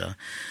الثورة.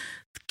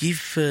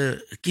 كيف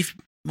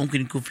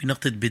ممكن يكون في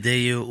نقطة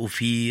بداية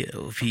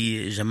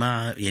وفي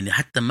جماعة يعني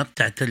حتى ما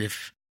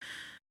بتعترف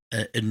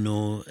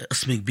إنه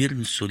قسم كبير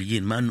من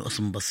السوريين، ما إنه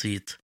قسم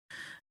بسيط،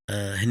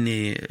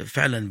 هن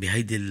فعلا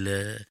بهيدي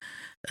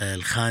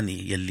الخانة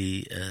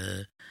يلي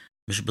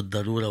مش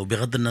بالضرورة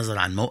وبغض النظر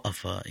عن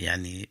موقفها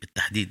يعني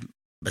بالتحديد،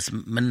 بس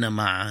منا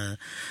مع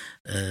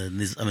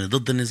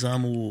ضد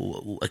النظام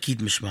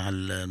وأكيد مش مع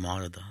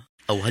المعارضة.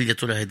 أو هل يا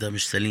ترى هذا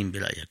مش سليم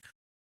برأيك؟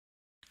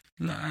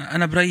 لا،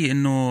 أنا برأيي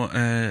إنه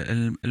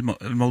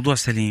الموضوع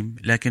سليم،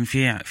 لكن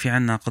في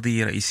عنا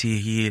قضية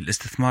رئيسية هي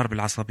الاستثمار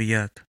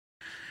بالعصبيات.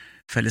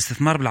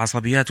 فالاستثمار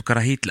بالعصبيات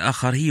وكراهية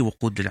الآخر هي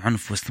وقود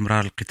العنف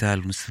واستمرار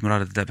القتال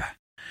واستمرار الذبح،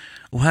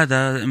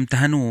 وهذا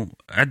امتهنوه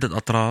عدة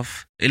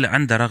أطراف إلى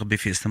عندها رغبة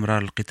في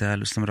استمرار القتال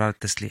واستمرار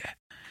التسليح.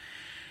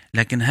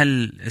 لكن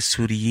هل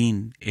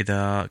السوريين،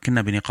 إذا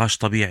كنا بنقاش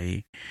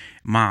طبيعي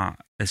مع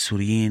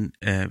السوريين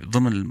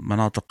ضمن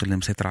المناطق اللي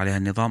مسيطر عليها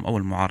النظام أو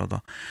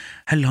المعارضة،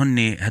 هل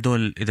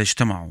هدول إذا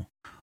اجتمعوا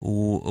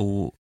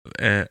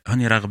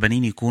هن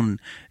راغبين يكون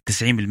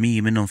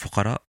 90% منهم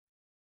فقراء،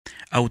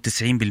 أو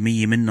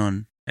 90%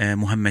 منهم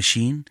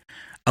مهمشين،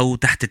 أو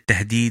تحت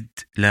التهديد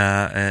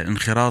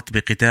لانخراط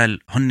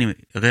بقتال هن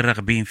غير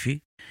راغبين فيه؟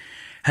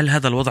 هل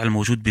هذا الوضع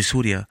الموجود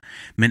بسوريا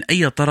من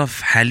أي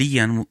طرف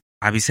حاليا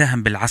عم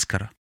يساهم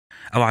بالعسكرة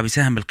أو عم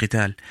يساهم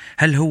بالقتال،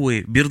 هل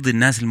هو بيرضي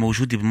الناس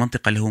الموجودة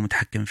بالمنطقة اللي هو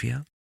متحكم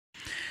فيها؟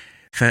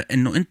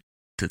 فإنه أنت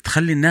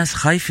تخلي الناس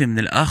خايفة من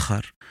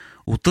الآخر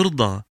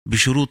وترضى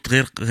بشروط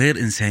غير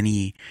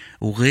إنسانية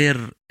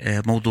وغير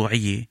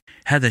موضوعية،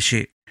 هذا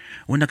شيء.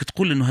 وإنك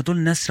تقول إنه هدول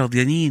الناس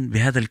راضيانين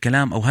بهذا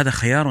الكلام أو هذا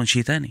خيارهم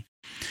شيء تاني.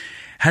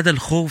 هذا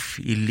الخوف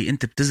اللي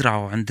أنت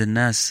بتزرعه عند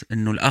الناس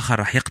إنه الآخر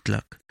رح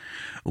يقتلك،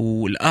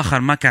 والآخر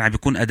ما كان عم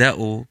بيكون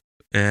أداؤه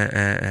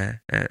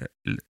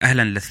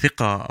أهلا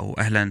للثقة أو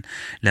أهلا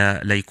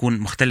ليكون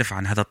مختلف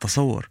عن هذا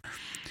التصور،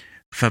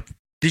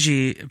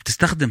 فبتجي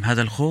بتستخدم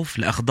هذا الخوف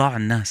لأخضاع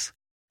الناس.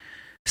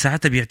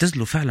 ساعتها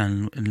بيعتزلوا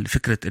فعلا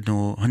فكرة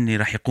أنه هن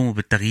رح يقوموا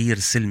بالتغيير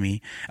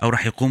السلمي أو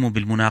رح يقوموا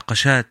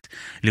بالمناقشات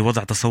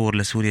لوضع تصور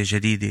لسوريا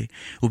جديدة،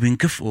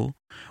 وبينكفئوا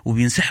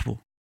وبينسحبوا.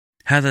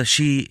 هذا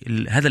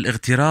الشيء، هذا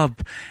الاغتراب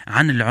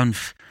عن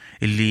العنف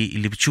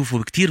اللي بتشوفه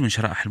بكتير من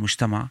شرائح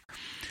المجتمع،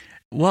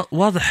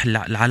 واضح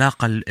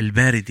العلاقة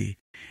الباردة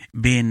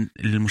بين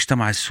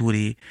المجتمع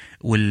السوري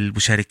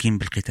والمشاركين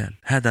بالقتال.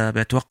 هذا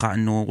بتوقع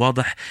أنه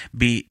واضح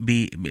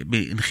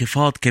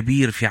بانخفاض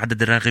كبير في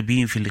عدد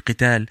الراغبين في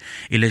القتال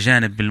إلى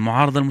جانب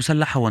المعارضة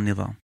المسلحة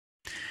والنظام،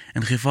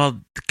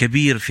 انخفاض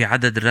كبير في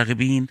عدد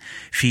الراغبين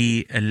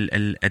في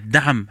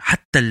الدعم،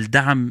 حتى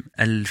الدعم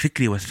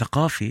الفكري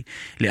والثقافي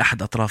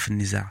لأحد أطراف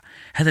النزاع.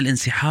 هذا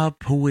الانسحاب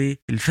هو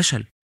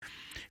الفشل،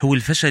 هو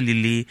الفشل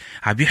اللي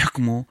عم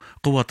يحكمه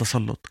قوة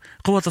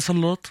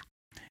تسلط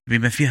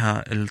بما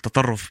فيها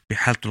التطرف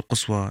بحالته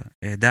القصوى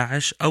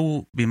داعش،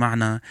 أو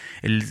بمعنى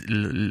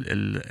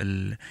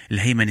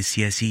الهيمنة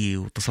السياسية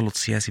والتسلط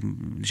السياسي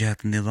من جهة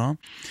النظام.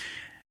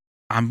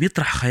 عم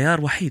بيطرح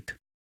خيار وحيد،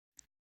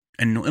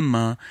 إنه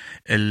إما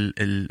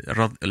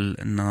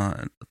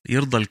إنه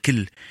يرضى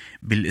الكل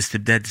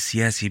بالاستبداد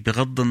السياسي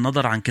بغض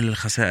النظر عن كل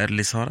الخسائر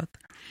اللي صارت،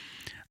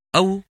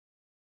 أو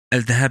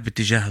الذهاب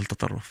باتجاه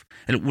التطرف.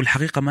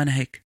 والحقيقة ما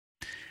هيك.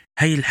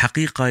 هي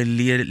الحقيقة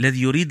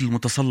الذي يريد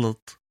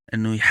المتسلط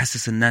انه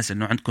يحسس الناس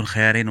انه عندكم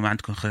خيارين وما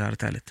عندكم خيار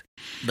ثالث.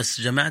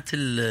 بس جماعة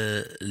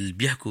اللي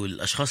بيحكوا،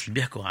 الاشخاص اللي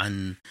بيحكوا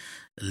عن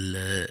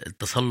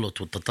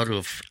التسلط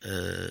والتطرف،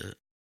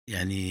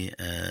 يعني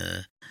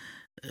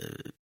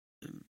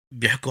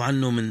بيحكوا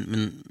عنه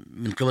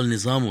من قبل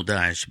نظام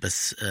وداعش،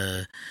 بس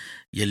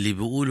يلي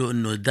بيقولوا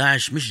انه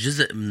داعش مش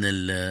جزء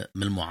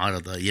من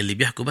المعارضة. يلي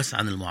بيحكوا بس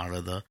عن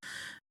المعارضة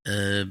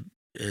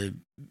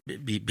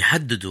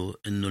بيحددوا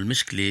انه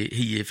المشكلة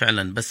هي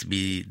فعلا بس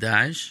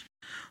بداعش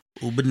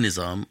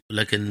وبالنظام،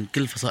 لكن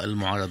كل فصائل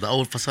المعارضة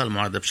أو الفصائل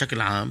المعارضة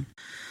بشكل عام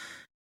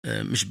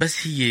مش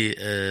بس هي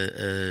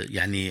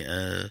يعني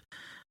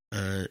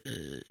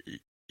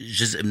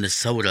جزء من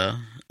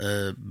الثورة،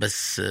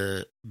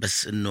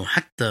 بس إنه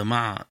حتى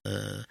مع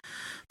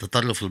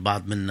تطرف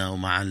البعض منا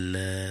ومع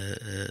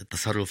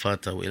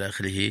التصرفات وإلى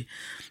آخره،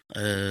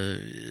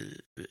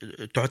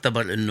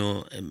 تعتبر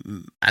إنه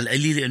على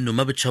القليل إنه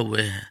ما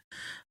بتشوه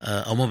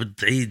أو ما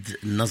بتعيد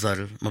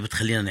النظر، ما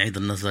بتخلينا نعيد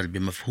النظر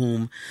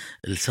بمفهوم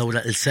الثورة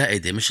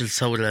السائدة، مش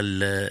الثورة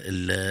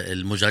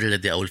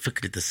المجردة أو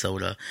الفكرة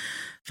الثورة.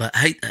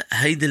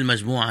 فهيدي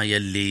المجموعة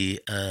يلي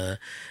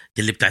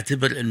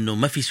بتعتبر إنه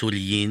ما في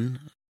سوريين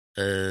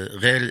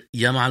غير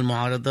يا مع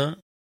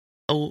المعارضة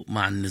أو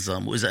مع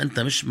النظام، وإذا أنت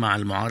مش مع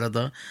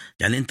المعارضة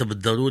يعني أنت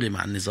بالضروري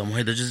مع النظام.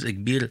 وهذا جزء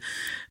كبير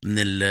من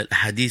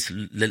الأحاديث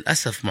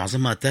للأسف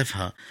معظمها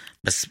تافهة،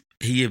 بس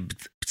هي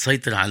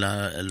بتسيطر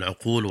على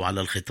العقول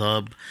وعلى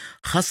الخطاب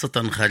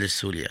خاصة خارج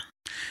سوريا.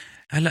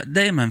 هلأ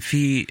دائما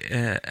في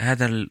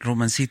هذا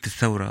الرومانسية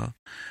الثورة،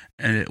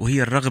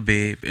 وهي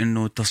الرغبة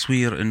بأنه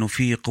تصوير أنه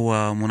في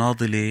قوى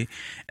مناضلة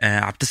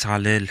عم تسعى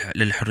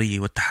للحرية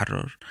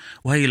والتحرر،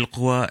 وهي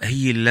القوى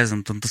هي اللي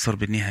لازم تنتصر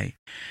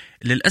بالنهاية.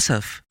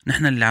 للأسف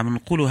نحن اللي عم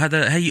نقوله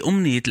هي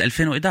أمنية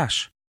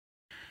 2011،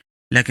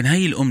 لكن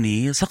هي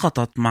الأمنية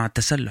سقطت مع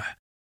التسلح.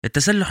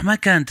 التسلح ما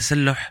كان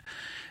تسلح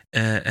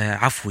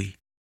عفوي،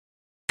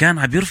 كان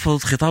عم يرفض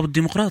خطاب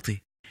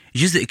الديمقراطي.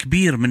 جزء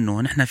كبير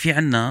منه نحن في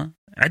عنا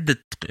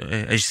عدة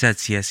أجساد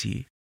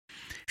سياسية،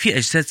 في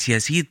أجساد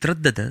سياسية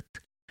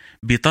ترددت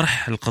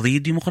بطرح القضية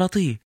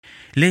الديمقراطية.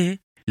 ليه؟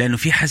 لأنه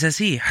في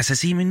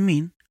حساسية من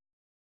مين؟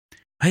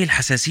 هي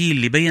الحساسية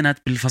اللي بينت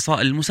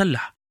بالفصائل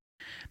المسلحة.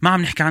 ما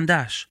عم نحكي عن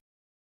داعش،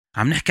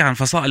 عم نحكي عن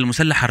فصائل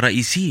المسلحة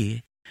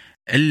الرئيسية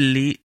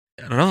اللي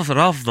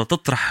رافضة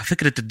تطرح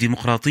فكرة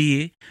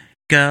الديمقراطية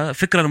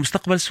كفكرة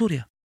لمستقبل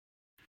سوريا.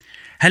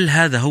 هل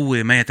هذا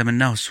هو ما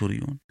يتمناه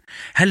السوريون؟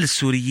 هل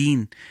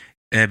السوريين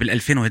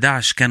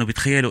بال2011 كانوا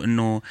بيتخيلوا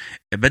انه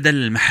بدل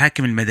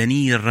المحاكم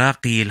المدنية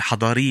الراقية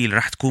الحضارية اللي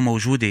راح تكون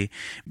موجودة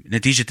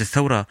نتيجة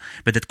الثورة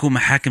بدها تكون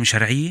محاكم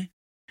شرعية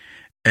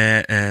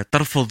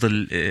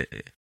ترفض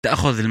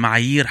تأخذ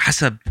المعايير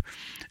حسب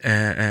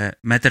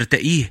ما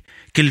ترتئيه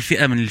كل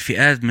فئة من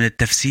الفئات من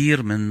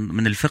التفسير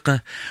من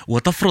الفقه،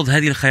 وتفرض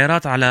هذه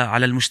الخيارات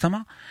على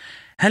المجتمع؟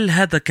 هل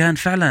هذا كان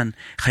فعلا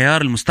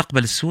خيار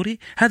المستقبل السوري؟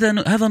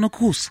 هذا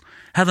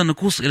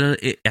نكوص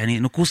الى يعني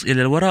نكوص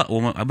الى الوراء.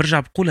 وبرجع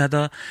بقول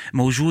هذا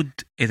موجود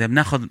اذا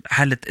بناخذ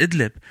حالة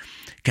ادلب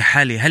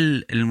كحالة.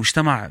 هل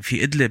المجتمع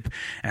في ادلب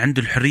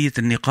عنده الحرية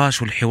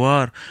النقاش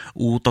والحوار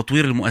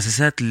وتطوير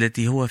المؤسسات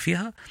التي هو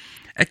فيها؟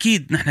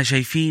 اكيد نحن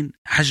شايفين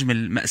حجم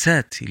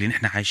المأساة اللي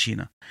نحن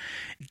عايشينها.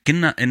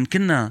 إن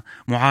كنا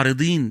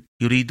معارضين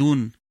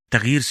يريدون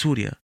تغيير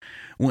سوريا،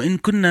 وإن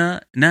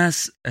كنا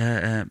ناس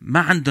ما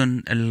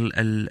عندهم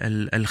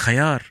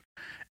الخيار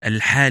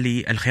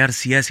الحالي، الخيار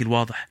السياسي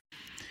الواضح،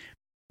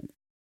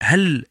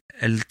 هل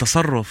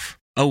التصرف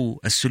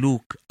أو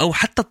السلوك أو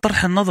حتى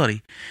الطرح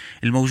النظري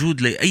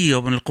الموجود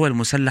لأي من القوى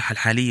المسلحة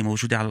الحالية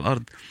موجودة على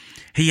الأرض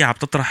هي عم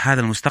تطرح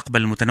هذا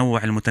المستقبل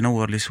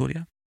المتنور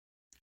لسوريا؟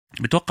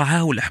 بتوقع ها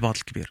هو الإحباط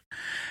الكبير.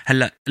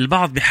 هلأ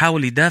البعض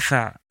بيحاول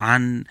يدافع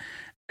عن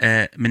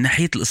من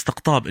ناحية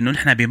الاستقطاب إنه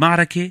نحن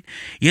بمعركة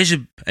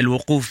يجب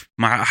الوقوف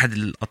مع أحد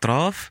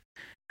الأطراف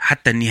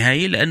حتى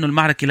النهاية، لأنه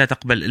المعركة لا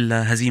تقبل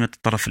إلا هزيمة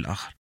الطرف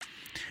الآخر.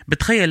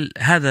 بتخيل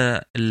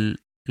هذا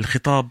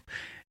الخطاب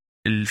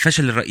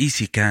الفشل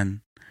الرئيسي كان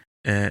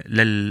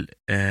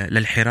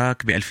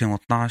للحراك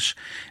ب2012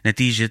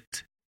 نتيجة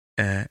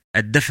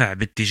الدفع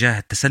باتجاه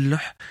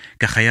التسلح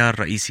كخيار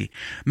رئيسي،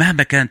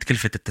 مهما كانت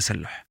كلفة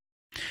التسلح،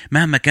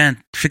 مهما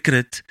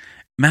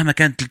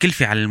كانت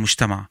الكلفة على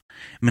المجتمع،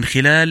 من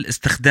خلال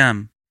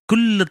استخدام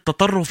كل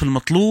التطرف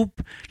المطلوب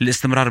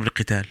للاستمرار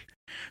بالقتال،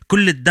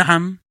 كل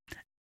الدعم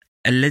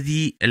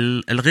الذي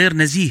الغير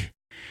نزيه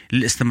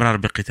للاستمرار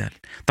بالقتال.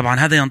 طبعا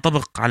هذا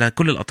ينطبق على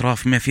كل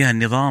الأطراف بما فيها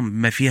النظام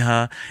بما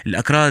فيها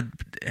الأكراد،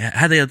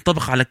 هذا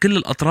ينطبق على كل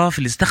الأطراف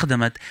اللي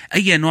استخدمت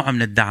أي نوع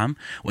من الدعم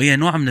وأي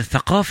نوع من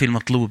الثقافة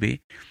المطلوبة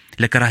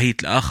لكراهية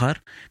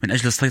الآخر من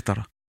أجل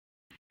السيطرة.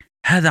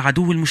 هذا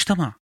عدو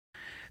المجتمع.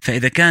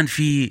 فإذا كان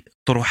في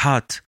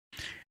طروحات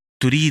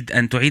تريد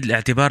أن تعيد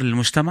الاعتبار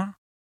للمجتمع،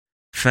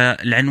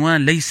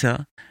 فالعنوان ليس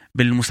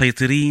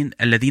بالمسيطرين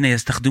الذين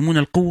يستخدمون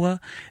القوة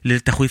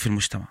لتخويف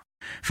المجتمع.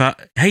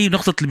 فهي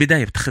نقطة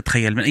البداية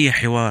بتخيل من أي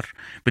حوار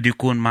بده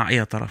يكون مع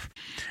أي طرف.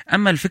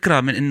 أما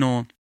الفكرة من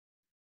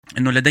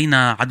إنه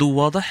لدينا عدو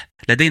واضح،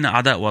 لدينا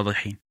أعداء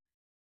واضحين.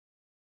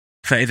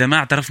 فإذا ما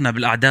اعترفنا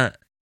بالأعداء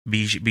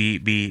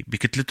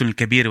بكتلتهم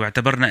الكبيرة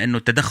واعتبرنا أنه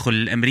التدخل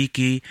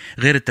الأمريكي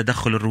غير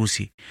التدخل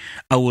الروسي،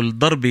 أو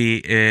الضرب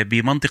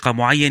بمنطقة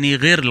معينة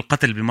غير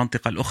القتل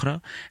بالمنطقة الأخرى،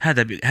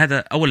 هذا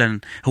أولا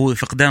هو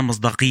فقدان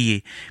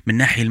مصداقية من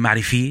ناحية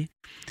المعرفية.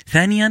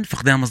 ثانيا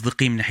فقدان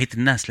مصداقية من ناحية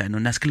الناس، لأنه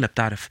الناس كلها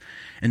بتعرف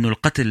أنه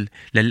القتل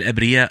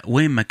للأبرياء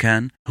وين ما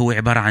كان هو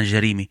عبارة عن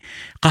جريمة.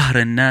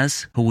 قهر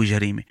الناس هو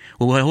جريمة،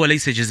 وهو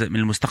ليس جزء من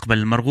المستقبل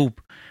المرغوب.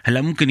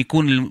 هلأ ممكن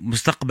يكون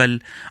المستقبل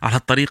على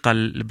الطريقة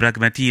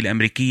البراغماتية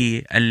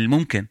الأمريكية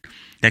الممكن،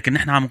 لكن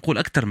نحن عم نقول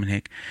أكتر من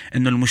هيك،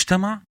 أنه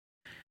المجتمع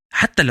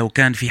حتى لو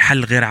كان في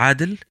حل غير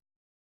عادل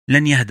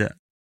لن يهدأ.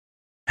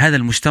 هذا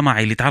المجتمع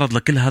اللي تعرض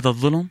لكل هذا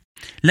الظلم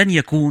لن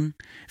يكون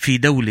في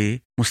دولة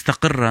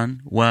مستقرا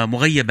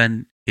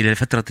ومغيبا إلى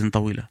فترة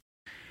طويلة،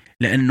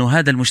 لأنه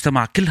هذا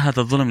المجتمع كل هذا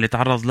الظلم اللي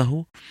تعرض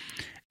له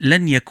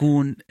لن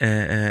يكون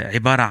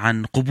عبارة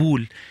عن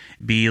قبول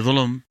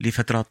بظلم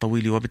لفترات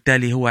طويلة،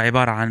 وبالتالي هو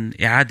عبارة عن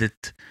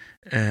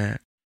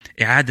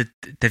إعادة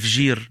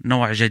تفجير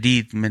نوع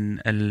جديد من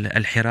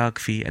الحراك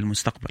في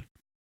المستقبل.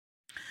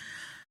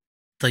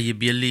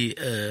 طيب يلي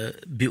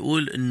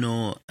بيقول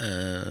انه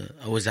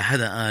او اذا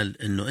حدا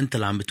قال انه انت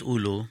اللي عم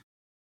بتقوله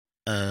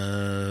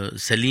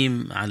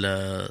سليم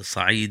على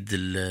صعيد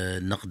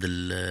النقد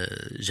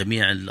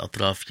جميع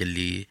الاطراف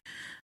يلي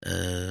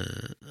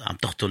عم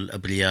تقتل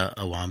الابرياء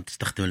او عم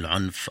تستخدم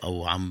العنف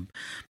او عم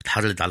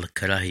بتحرض على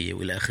الكراهية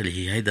والى اخره،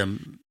 هيدا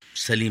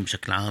سليم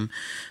بشكل عام،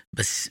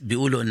 بس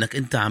بيقولوا انك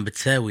انت عم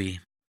بتساوي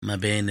ما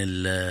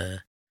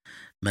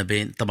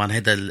بين طبعا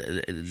هذا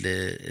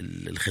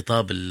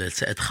الخطاب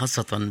السائد،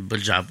 خاصة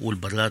برجع بقول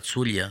برات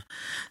سوريا،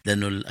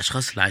 لأنه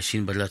الأشخاص اللي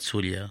عايشين برات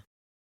سوريا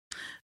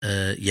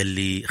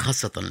يلي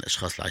خاصة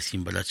الأشخاص اللي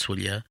عايشين برات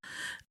سوريا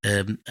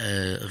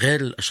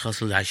غير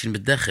الأشخاص اللي عايشين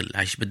بالداخل.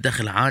 عايش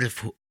بالداخل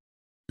عارف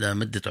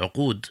لمدة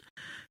عقود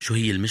شو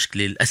هي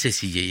المشكلة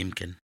الأساسية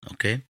يمكن،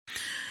 أوكي،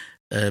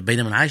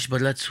 بينما عايش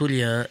برات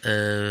سوريا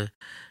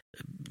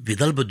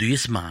بيضل بده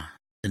يسمع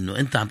انه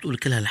انت عم تقول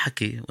كل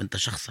هالحكي وانت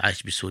شخص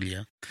عايش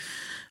بسوريا،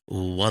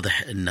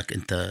 وواضح انك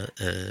انت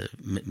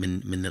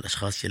من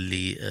الاشخاص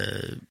يلي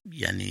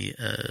يعني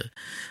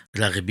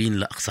راغبين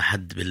لاقصى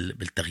حد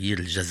بالتغيير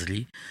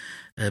الجذري.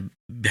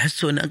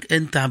 بحسوا انك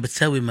انت عم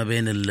بتساوي ما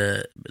بين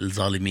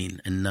الظالمين،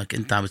 انك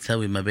انت عم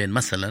بتساوي ما بين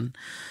مثلا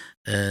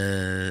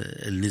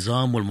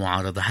النظام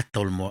والمعارضة،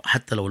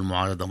 حتى لو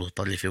المعارضة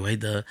متطرفة،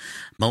 وهذا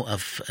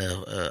موقف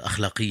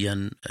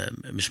أخلاقيا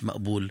مش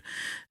مقبول،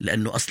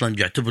 لأنه أصلا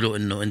بيعتبروا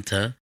أنه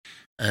أنت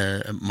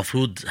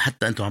مفروض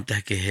حتى أنتوا عم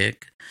تحكي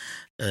هيك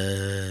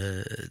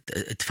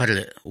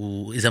تفرق،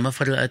 وإذا ما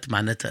فرقت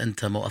معناتها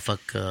أنت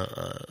موقفك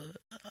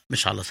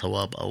مش على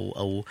صواب،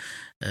 أو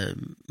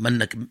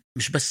منك،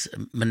 مش بس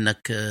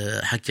منك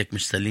حكيك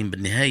مش سليم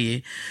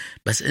بالنهاية،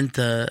 بس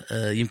أنت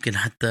يمكن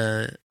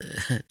حتى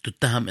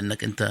تتهم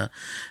أنك أنت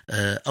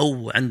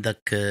أو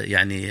عندك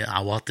يعني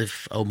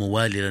عواطف أو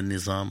موالي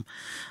للنظام،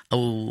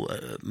 أو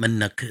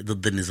منك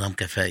ضد النظام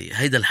كفاية.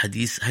 هيدا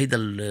الحديث، هيدا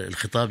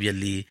الخطاب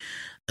يلي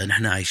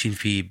نحن عايشين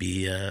فيه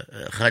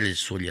بخارج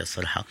سوريا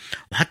الصراحة،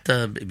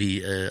 وحتى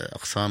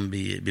بأقسام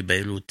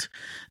ببيروت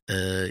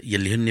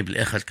يلي هن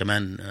بالآخر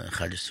كمان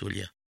خارج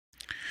سوريا.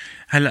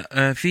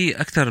 هلأ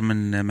في أكثر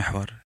من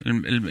محور.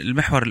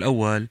 المحور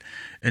الأول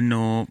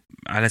أنه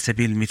على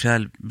سبيل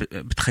المثال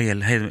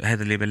بتخيل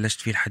هذا اللي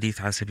بلشت فيه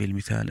الحديث، على سبيل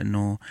المثال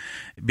أنه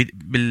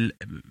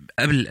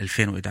قبل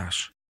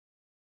 2011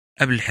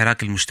 قبل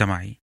الحراك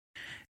المجتمعي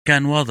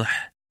كان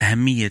واضح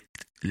أهمية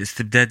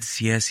الاستبداد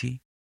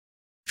السياسي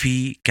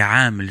في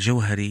كعامل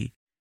جوهري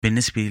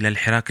بالنسبة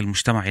للحراك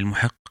المجتمعي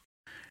المحق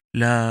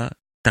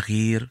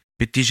لتغيير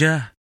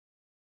باتجاه،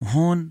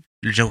 وهون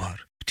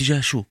الجوهر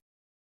باتجاه شو؟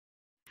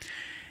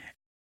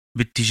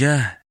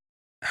 باتجاه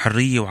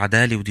حرية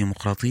وعدالة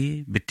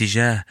وديمقراطية،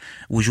 باتجاه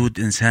وجود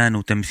إنسان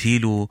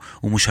وتمثيله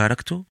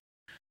ومشاركته.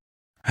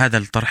 هذا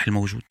الطرح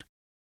الموجود.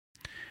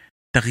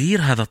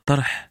 تغيير هذا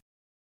الطرح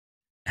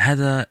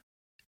هذا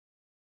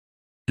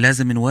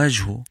لازم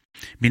نواجهه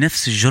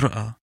بنفس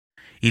الجرأة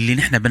اللي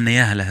نحن بدنا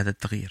إياها لهذا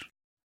التغيير،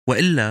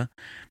 وإلا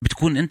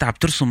بتكون أنت عم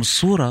ترسم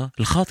الصورة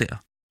الخاطئة.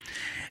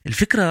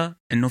 الفكرة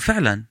إنه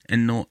فعلا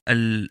إنه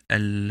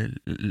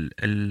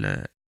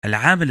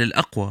العامل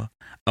الأقوى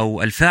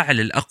أو الفاعل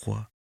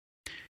الأقوى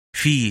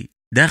في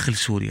داخل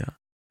سوريا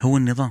هو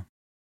النظام،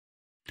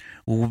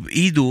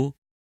 وبإيده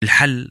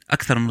الحل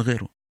أكثر من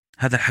غيره.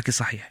 هذا الحكي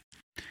صحيح،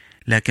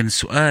 لكن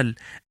السؤال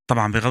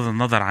طبعا بغض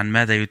النظر عن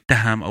ماذا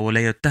يتهم أو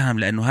لا يتهم،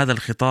 لأنه هذا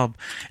الخطاب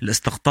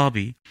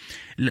الاستقطابي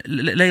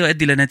لا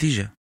يؤدي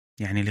لنتيجة.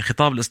 يعني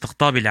الخطاب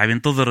الاستقطابي اللي عم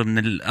ينتظر من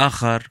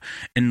الآخر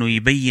إنه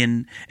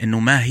يبين إنه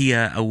ما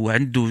هي، أو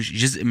عنده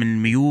جزء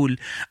من ميول،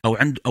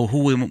 أو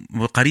هو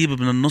قريب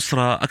من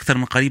النصرة أكثر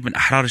من قريب من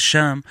أحرار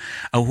الشام،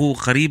 أو هو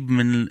قريب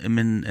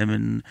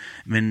من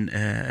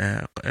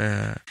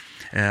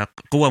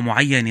قوة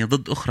معينة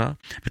ضد أخرى.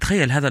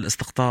 بتخيل هذا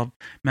الاستقطاب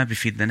ما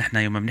بيفيدنا نحن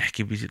يوم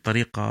بنحكي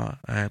بطريقة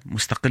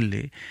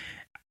مستقلة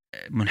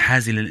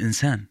منحازة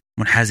للإنسان،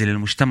 منحازة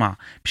للمجتمع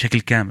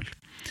بشكل كامل.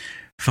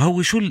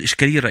 فهو شو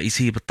الإشكالية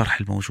الرئيسية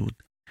بالطرح الموجود؟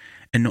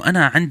 إنه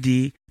أنا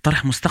عندي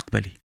طرح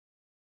مستقبلي.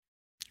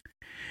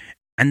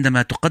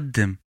 عندما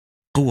تقدم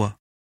قوة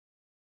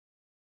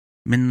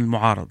من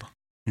المعارضة،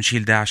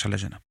 نشيل داعش على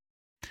جنب،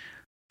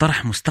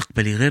 طرح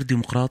مستقبلي غير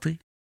ديمقراطي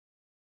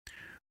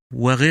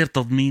وغير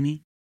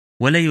تضميني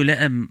ولا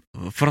يلائم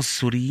فرص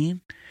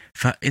السوريين،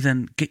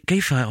 فإذا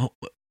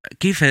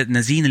كيف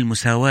نزين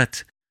المساواة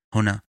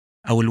هنا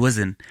أو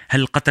الوزن؟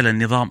 هل قتل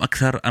النظام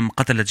أكثر أم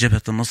قتلت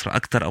جبهة النصر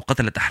أكثر أو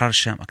قتلت أحرار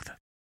الشام أكثر؟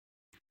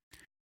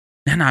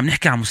 نحن عم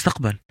نحكي عن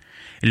مستقبل.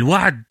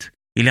 الوعد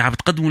اللي عم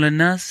بتقدمه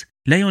للناس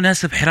لا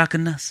يناسب حراك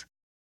الناس.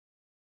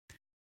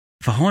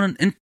 فهون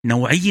أنت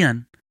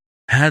نوعيا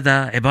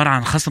هذا عبارة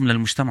عن خصم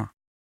للمجتمع.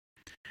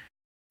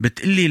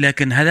 بتقلي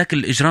لكن هذاك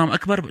الإجرام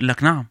أكبر، بقول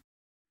لك نعم،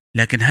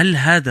 لكن هل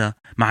هذا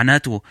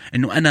معناته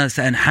أنه أنا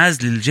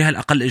سأنحاز للجهة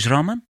الأقل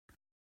إجراما؟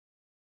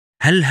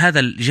 هل هذا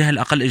الجهة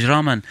الأقل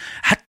إجراما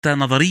حتى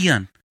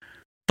نظريا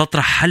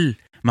تطرح حل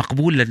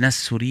مقبول للناس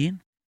السوريين؟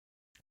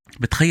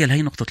 بتخيل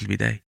هي نقطة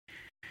البداية.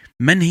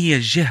 من هي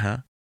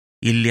الجهة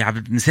اللي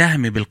عم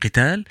مساهمة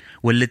بالقتال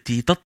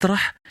والتي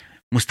تطرح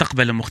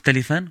مستقبلا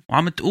مختلفا،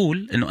 وعم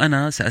تقول انه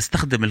انا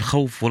ساستخدم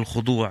الخوف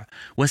والخضوع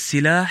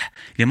والسلاح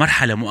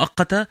لمرحلة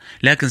مؤقتة،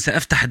 لكن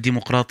سافتح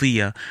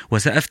الديمقراطية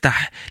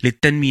وسافتح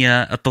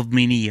للتنمية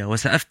التضمينية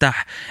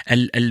وسافتح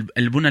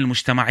البنى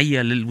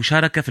المجتمعية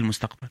للمشاركة في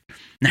المستقبل.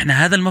 نحن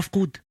هذا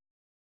المفقود،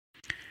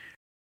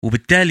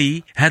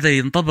 وبالتالي هذا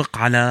ينطبق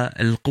على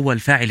القوى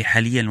الفاعلة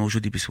حاليا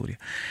الموجودة بسوريا.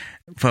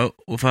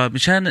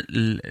 فمشان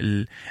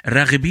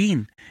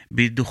الراغبين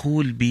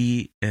بالدخول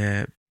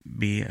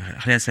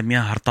خلينا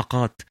نسميها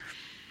هرطقات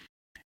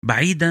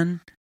بعيدا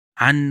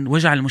عن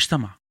وجع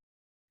المجتمع،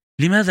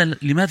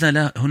 لماذا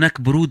لا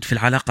هناك برود في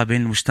العلاقة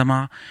بين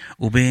المجتمع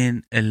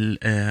وبين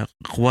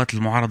قوات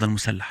المعارضة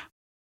المسلحة؟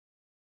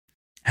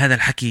 هذا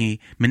الحكي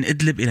من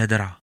إدلب إلى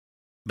درعا.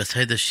 بس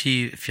هذا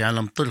الشيء في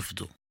عالم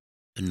ترفضه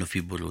إنه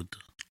في برود.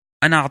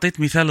 أنا أعطيت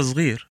مثال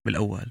صغير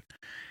بالأول،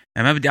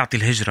 يعني ما بدي أعطي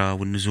الهجرة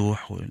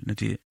والنزوح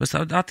والنتيجة، بس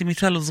أعطي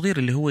مثال صغير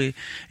اللي هو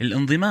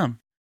الانضمام،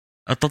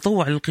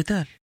 التطوع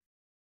للقتال.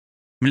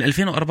 من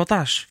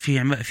 2014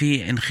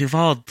 في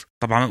انخفاض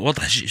طبعا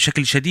واضح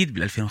بشكل شديد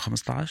بال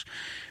 2015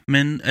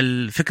 من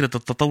فكرة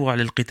التطوع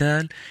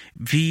للقتال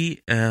في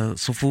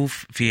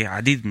صفوف في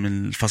عديد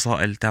من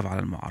الفصائل التابعة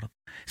للمعارضة.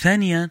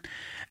 ثانيا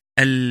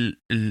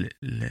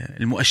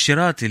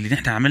المؤشرات اللي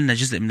نحن عملنا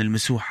جزء من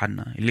المسوح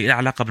عنها اللي لها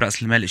علاقة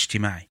برأس المال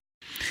الاجتماعي،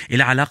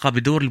 لها علاقة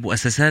بدور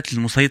المؤسسات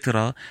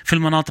المسيطرة في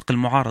المناطق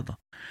المعارضة،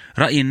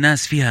 رأي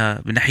الناس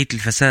فيها من ناحية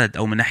الفساد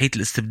أو من ناحية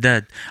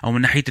الاستبداد أو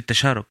من ناحية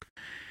التشارك،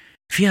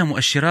 فيها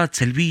مؤشرات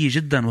سلبية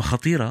جدا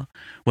وخطيرة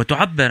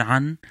وتعبر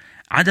عن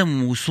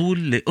عدم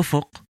وصول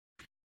لأفق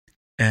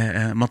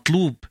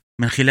مطلوب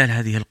من خلال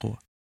هذه القوى.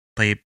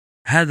 طيب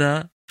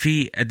هذا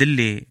في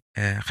أدلة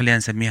خلينا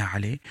نسميها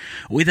عليه،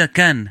 وإذا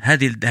كان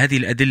هذه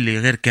الأدلة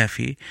غير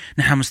كافية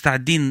نحن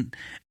مستعدين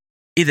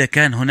إذا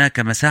كان هناك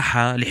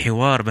مساحة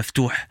لحوار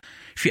مفتوح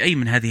في أي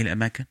من هذه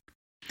الأماكن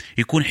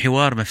يكون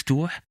حوار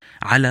مفتوح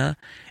على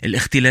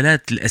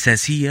الاختلالات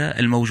الأساسية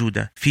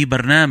الموجودة في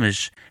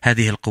برنامج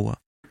هذه القوى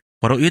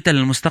ورؤيتها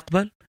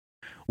للمستقبل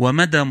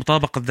ومدى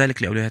مطابقة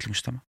ذلك لأولويات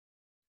المجتمع.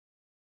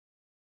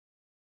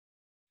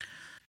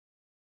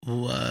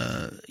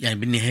 ويعني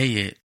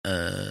بالنهاية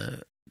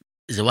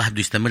إذا واحد بده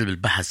يستمر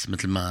بالبحث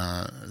مثل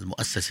ما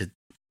المؤسسة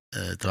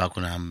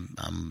تبعكم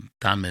عم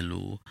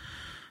تعمل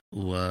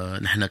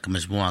ونحن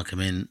كمجموعة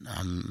كمان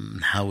عم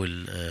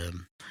نحاول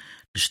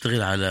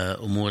نشتغل على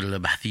أمور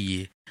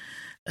بحثية،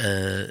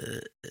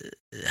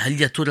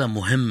 هل يا ترى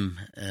مهم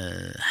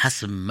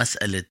حسم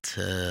مسألة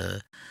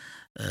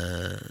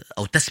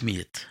أو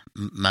تسمية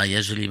ما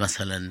يجري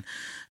مثلا؟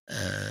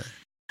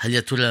 هل يا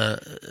ترى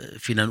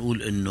فينا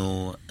نقول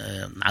إنه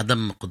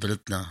عدم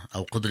قدرتنا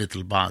أو قدرة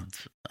البعض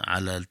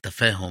على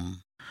التفاهم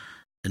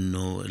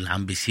إنه اللي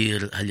عم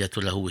بيصير هل يا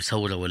ترى هو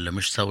ثورة ولا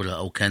مش ثورة،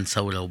 أو كان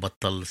ثورة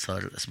وبطل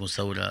صار اسمه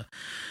ثورة،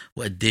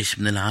 وقديش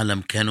من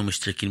العالم كانوا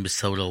مشتركين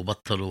بالثورة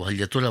وبطلوا، هل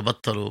يا ترى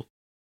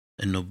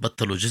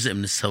بطلوا جزء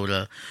من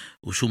الثورة،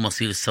 وشو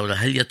مصير الثورة؟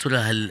 هل يا ترى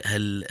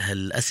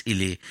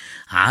هالأسئلة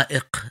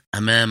عائق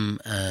أمام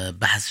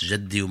بحث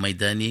جدي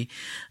وميداني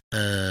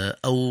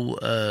أو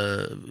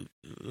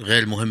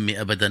غير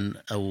مهمة أبدا،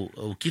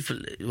 أو كيف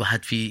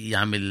الواحد فيه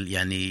يعمل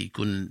يعني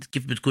يكون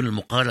كيف بتكون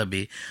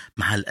المقاربة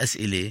مع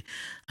الأسئلة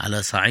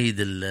على صعيد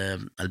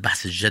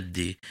البحث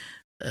الجدي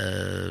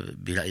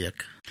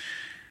برأيك؟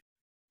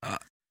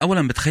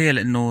 أولا بتخيل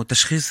أنه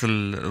تشخيص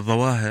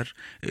الظواهر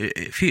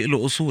فيه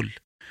له أصول،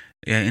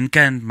 يعني إن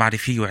كان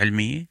معرفية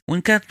وعلمية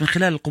وإن كانت من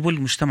خلال القبول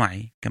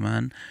المجتمعي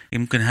كمان،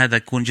 يمكن هذا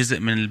يكون جزء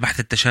من البحث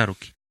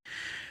التشاركي.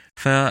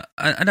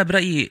 فأنا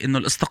برأيي أنه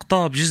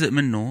الاستقطاب جزء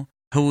منه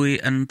هو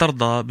أن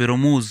ترضى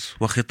برموز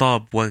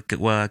وخطاب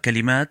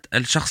وكلمات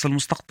الشخص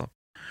المستقطب،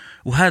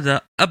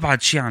 وهذا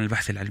أبعد شيء عن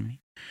البحث العلمي.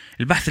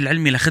 البحث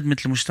العلمي لخدمة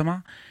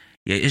المجتمع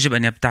يجب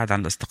أن يبتعد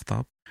عن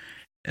الاستقطاب.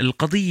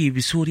 القضية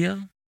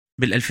بسوريا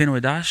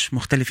بال2011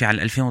 مختلفة عن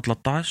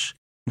 2013،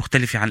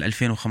 مختلفة عن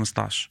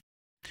 2015،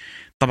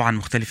 طبعا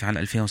مختلفة عن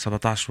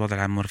 2017 الوضع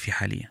العام مر فيه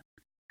حاليا.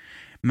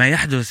 ما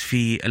يحدث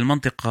في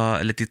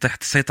المنطقة التي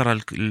تحت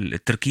السيطرة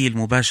التركية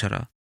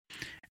المباشرة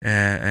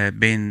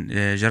بين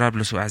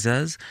جرابلس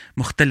وأعزاز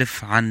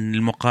مختلف عن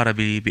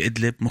المقاربة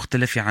بإدلب،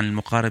 مختلف عن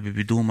المقاربة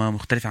بدوما،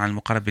 مختلف عن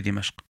المقاربة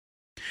بدمشق،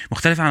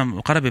 مختلف عن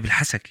المقاربة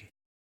بالحسكة.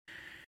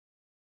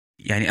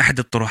 يعني أحد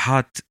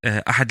الطروحات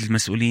أحد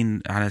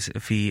المسؤولين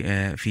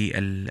في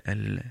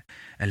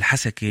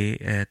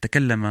الحسكة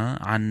تكلم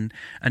عن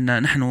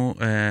أن نحن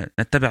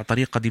نتبع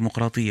طريقة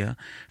ديمقراطية،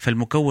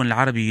 فالمكون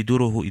العربي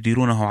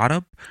يديرونه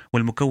عرب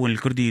والمكون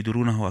الكردي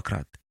يديرونه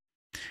أكراد،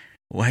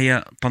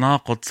 وهي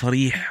تناقض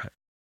صريح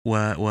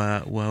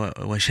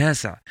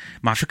وشاسع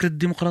مع فكرة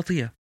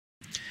الديمقراطية.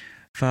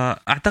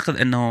 فأعتقد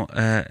أنه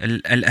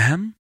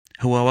الأهم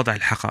هو وضع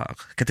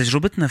الحقائق.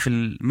 كتجربتنا في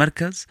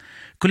المركز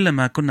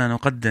كلما كنا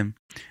نقدم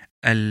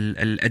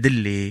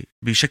الأدلة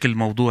بشكل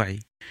موضوعي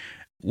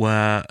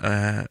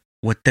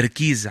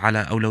والتركيز على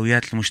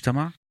أولويات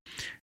المجتمع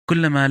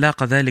كلما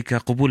لاقى ذلك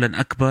قبولا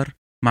أكبر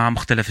مع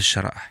مختلف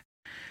الشرائح.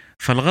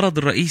 فالغرض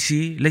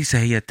الرئيسي ليس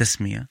هي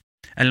التسمية.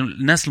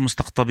 الناس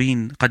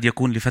المستقطبين قد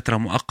يكون لفترة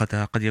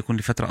مؤقتة، قد يكون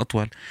لفترة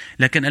أطول،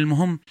 لكن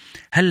المهم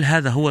هل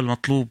هذا هو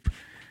المطلوب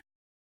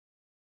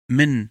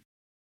من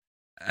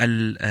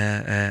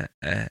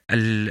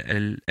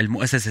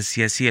المؤسسة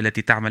السياسية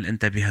التي تعمل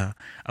أنت بها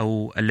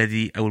أو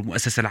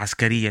المؤسسة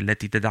العسكرية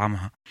التي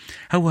تدعمها؟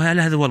 هل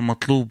هذا هو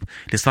المطلوب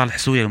لصالح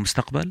سوريا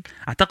المستقبل؟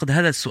 أعتقد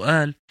هذا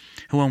السؤال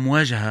هو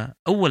مواجهة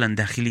أولا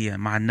داخلية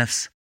مع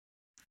النفس،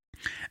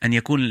 أن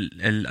يكون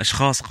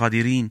الأشخاص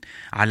قادرين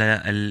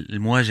على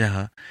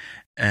المواجهة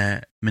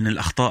من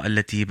الأخطاء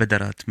التي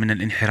بدرت، من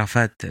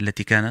الانحرافات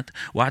التي كانت،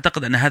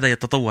 وأعتقد أن هذا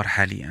يتطور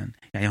حاليا.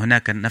 يعني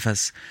هناك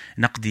نفس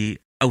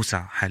نقدي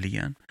أوسع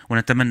حاليا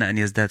ونتمنى أن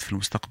يزداد في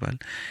المستقبل،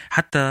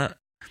 حتى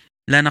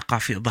لا نقع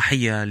في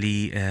ضحية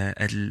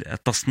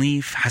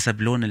للتصنيف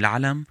حسب لون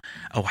العلم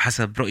أو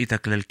حسب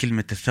رؤيتك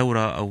لكلمة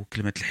الثورة أو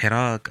كلمة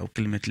الحراك أو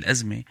كلمة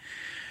الأزمة.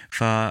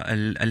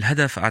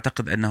 فالهدف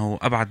أعتقد أنه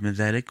أبعد من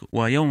ذلك،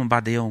 ويوم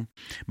بعد يوم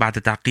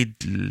بعد تعقيد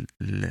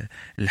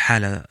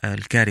الحالة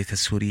الكارثة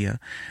السورية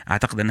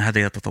أعتقد أن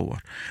هذا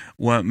يتطور.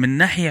 ومن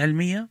ناحية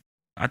علمية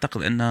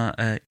أعتقد أن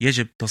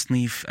يجب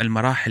تصنيف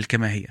المراحل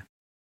كما هي.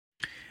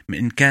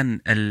 إن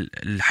كان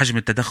الحجم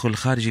التدخل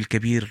الخارجي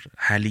الكبير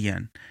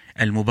حاليا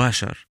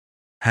المباشر،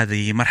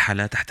 هذه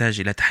مرحلة تحتاج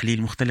إلى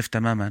تحليل مختلف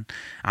تماما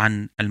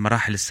عن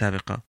المراحل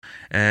السابقة.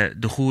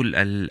 دخول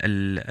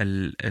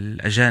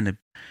الأجانب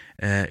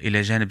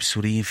إلى جانب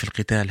السوريين في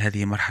القتال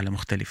هذه مرحلة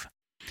مختلفة.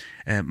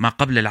 ما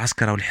قبل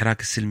العسكرة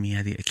والحراك السلمي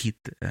هذه أكيد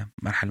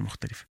مرحلة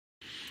مختلفة.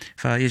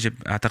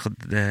 فيجب أعتقد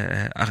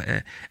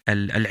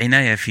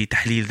العناية في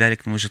تحليل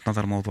ذلك من وجهة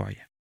نظر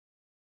موضوعية.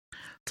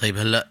 طيب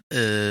هلأ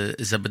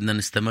إذا بدنا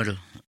نستمر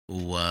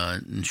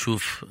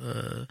ونشوف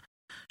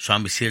شو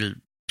عم بيصير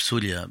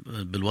بسوريا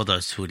بالوضع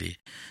السوري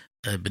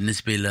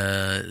بالنسبة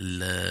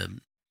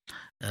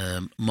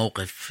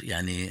لموقف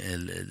يعني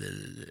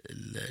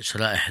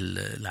الشرائح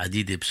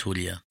العديدة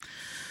بسوريا،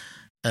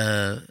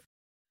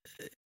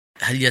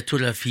 هل يا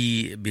ترى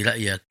في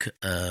برأيك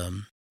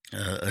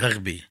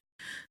رغبة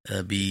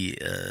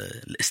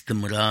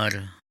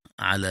بالاستمرار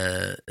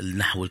على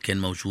النحو اللي كان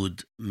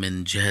موجود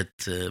من جهة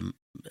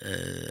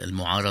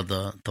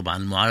المعارضة؟ طبعا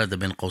المعارضة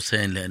بين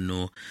قوسين،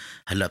 لأنه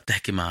هلأ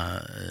بتحكي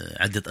مع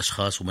عدة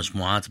أشخاص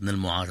ومجموعات من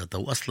المعارضة،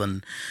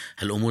 وأصلا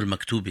هالأمور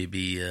مكتوبة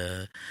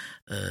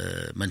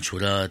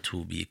بمنشورات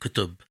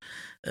وبكتب،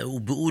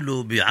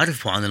 وبيقولوا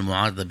بيعرفوا عن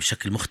المعارضة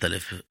بشكل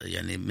مختلف،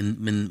 يعني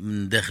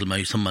من داخل ما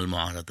يسمى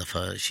المعارضة.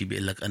 فشي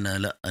بيقول لك أنا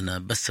لا، أنا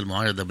بس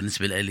المعارضة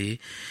بالنسبة لي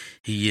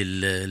هي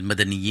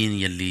المدنيين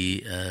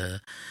يلي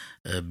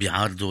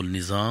بيعارضوا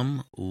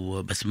النظام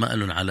وبس، ما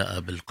لهم علاقة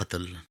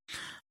بالقتل.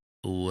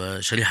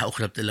 وشريحة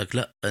أخرى بتقول لك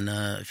لا،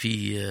 أنا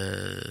في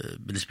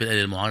بالنسبة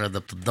لي المعارضة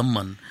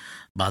بتتضمن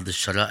بعض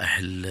الشرائح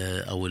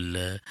أو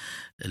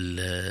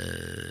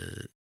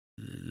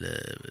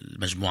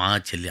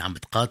المجموعات اللي عم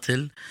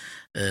بتقاتل،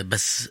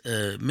 بس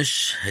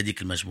مش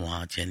هديك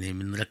المجموعات، يعني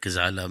بنركز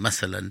على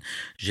مثلا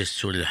جيش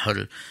سوري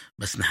الحر،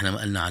 بس نحن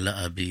ما لنا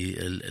علاقة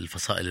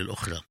بالفصائل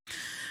الأخرى.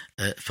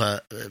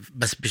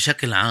 فبس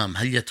بشكل عام،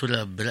 هل يا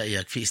ترى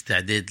برأيك في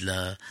استعداد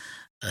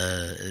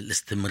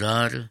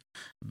للاستمرار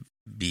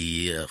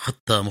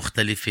بخطة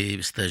مختلفة،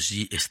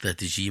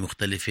 استراتيجية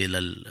مختلفة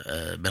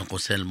بين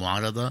قوسين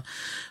المعارضة،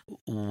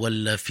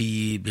 ولا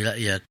في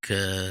برأيك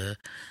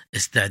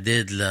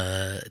استعداد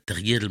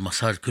لتغيير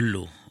المسار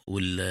كله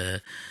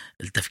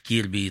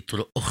والتفكير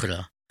بطرق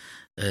أخرى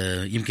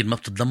يمكن ما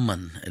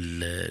بتتضمن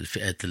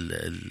الفئات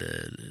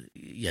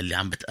يلي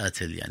عم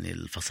بتقاتل، يعني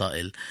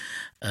الفصائل؟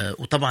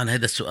 وطبعا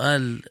هذا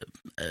السؤال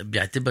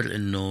بيعتبر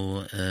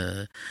انه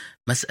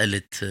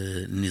مسألة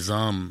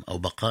النظام او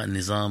بقاء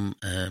النظام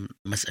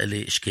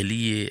مسألة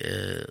اشكالية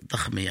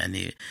ضخمة.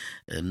 يعني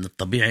من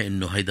الطبيعي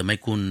انه هيدا ما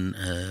يكون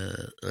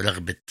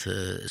رغبة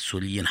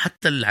السوريين،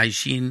 حتى اللي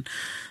عايشين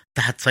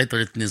تحت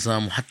سيطرة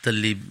النظام، وحتى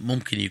اللي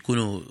ممكن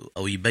يكونوا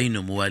أو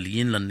يبينوا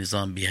مواليين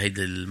للنظام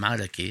بهيدي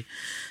المعركة.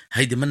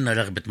 هيدي منا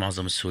رغبة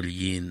معظم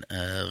السوريين،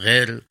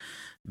 غير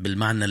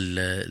بالمعنى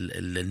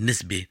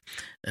النسبي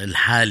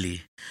الحالي.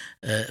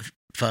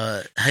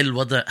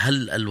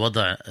 هل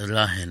الوضع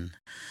راهن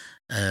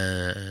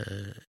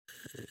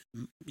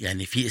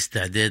يعني في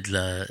استعداد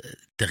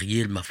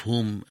لتغيير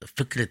مفهوم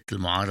فكرة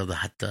المعارضة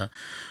حتى؟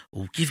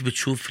 وكيف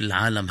بتشوف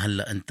العالم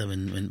هلأ أنت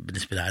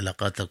بالنسبة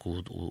لعلاقاتك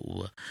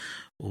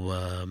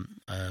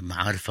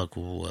ومعارفك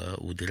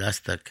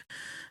ودراستك،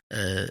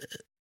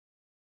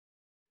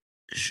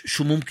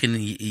 شو ممكن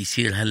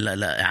يصير هلأ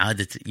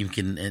لإعادة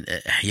يمكن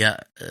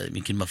إحياء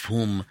يمكن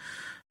مفهوم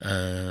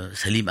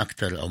سليم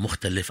أكتر أو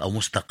مختلف أو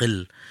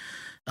مستقل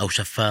أو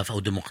شفاف أو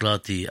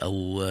ديمقراطي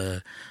أو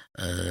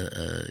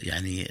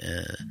يعني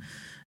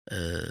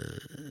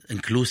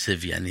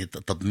inclusive، يعني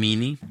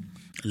تضميني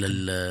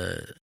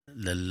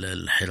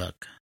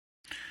للحراك؟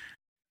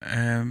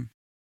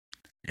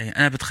 يعني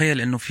أنا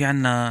بتخيل أنه في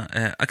عنا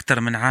أكتر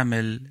من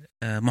عامل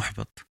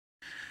محبط.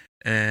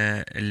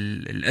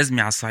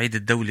 الأزمة على الصعيد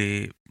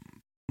الدولي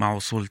مع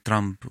وصول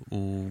ترامب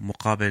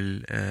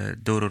ومقابل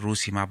الدور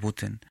الروسي مع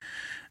بوتين،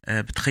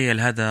 بتخيل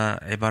هذا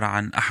عبارة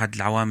عن أحد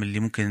العوامل اللي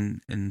ممكن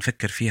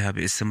نفكر فيها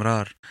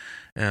باستمرار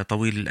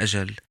طويل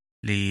الأجل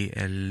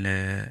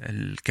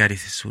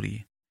للكارثة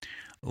السورية،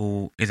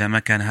 وإذا ما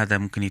كان هذا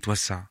ممكن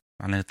يتوسع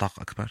على نطاق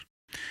أكبر.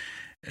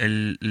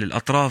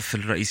 الأطراف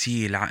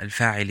الرئيسية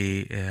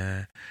الفاعلة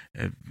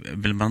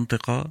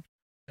بالمنطقة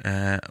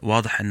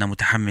واضح أنها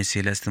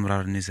متحمسة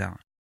لاستمرار النزاع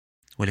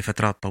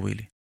ولفترات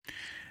طويلة.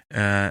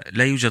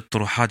 لا يوجد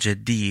طروحات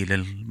جدية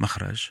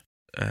للمخرج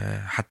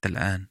حتى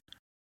الآن.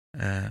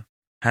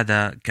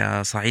 هذا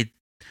كصعيد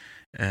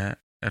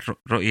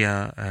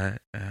رؤية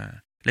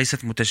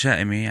ليست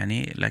متشائمة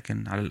يعني،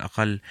 لكن على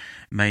الأقل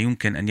ما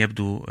يمكن أن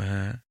يبدو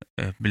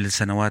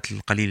بالسنوات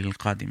القليلة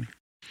القادمة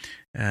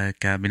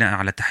كبناء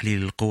على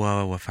تحليل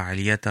القوى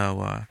وفعاليتها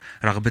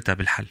ورغبتها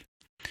بالحل.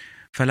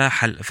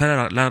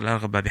 فلا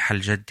رغبة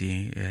بحل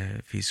جدي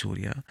في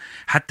سوريا،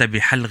 حتى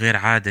بحل غير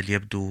عادل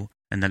يبدو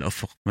أن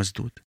الأفق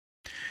مسدود.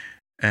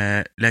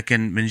 لكن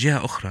من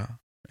جهة أخرى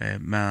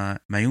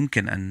ما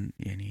يمكن أن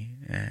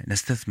يعني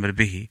نستثمر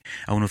به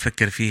أو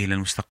نفكر فيه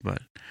للمستقبل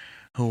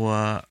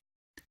هو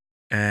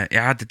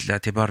إعادة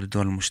الاعتبار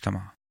لدور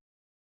المجتمع.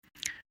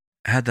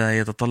 هذا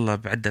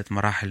يتطلب عدة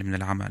مراحل من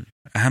العمل،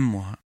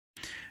 أهمها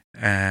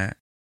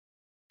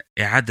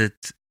إعادة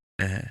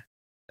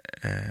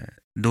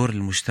دور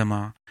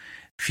المجتمع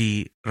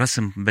في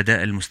رسم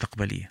بدائل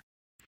مستقبلية،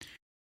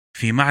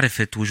 في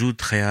معرفة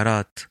وجود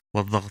خيارات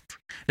والضغط،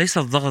 ليس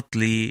الضغط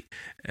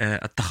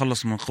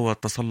للتخلص من قوى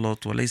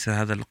التسلط، وليس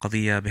هذا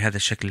القضية بهذا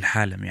الشكل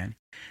الحالم يعني،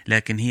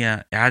 لكن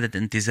هي إعادة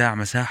انتزاع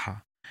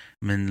مساحة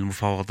من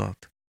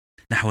المفاوضات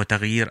نحو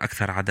تغيير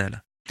أكثر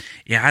عدالة،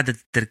 إعادة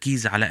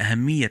التركيز على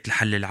أهمية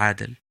الحل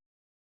العادل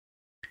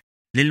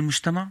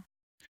للمجتمع،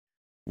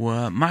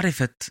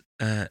 ومعرفة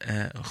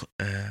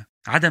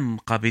عدم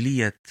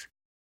قابلية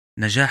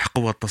نجاح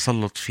قوى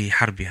التسلط في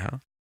حربها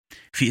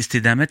في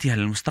استدامتها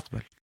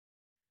للمستقبل.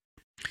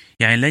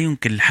 يعني لا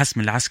يمكن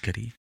الحسم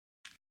العسكري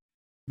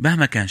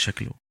مهما كان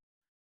شكله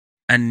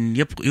أن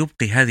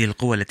يبقي هذه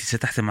القوى التي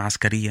ستحسم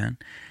عسكريا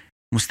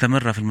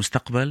مستمرة في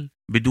المستقبل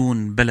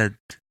بدون بلد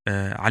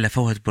على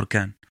فوهة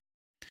بركان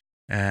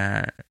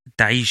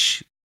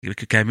تعيش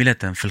كاملة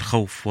في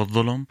الخوف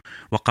والظلم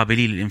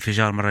وقابلية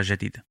للانفجار مرة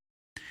جديدة.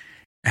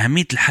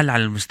 أهمية الحل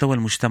على المستوى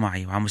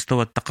المجتمعي وعلى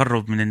مستوى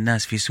التقرب من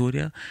الناس في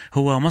سوريا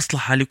هو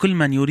مصلحة لكل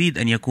من يريد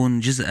أن يكون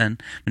جزءا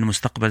من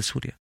مستقبل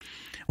سوريا،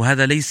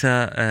 وهذا ليس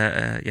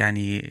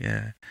يعني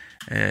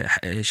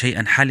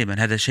شيئا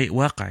حالما، هذا شيء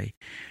واقعي،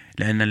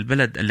 لأن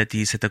البلد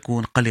التي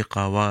ستكون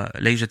قلقة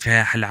ولا يوجد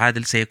فيها حل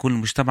عادل سيكون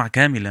المجتمع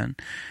كاملا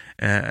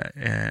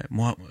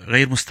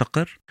غير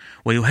مستقر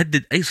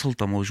ويهدد أي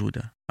سلطة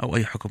موجودة أو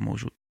أي حكم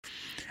موجود.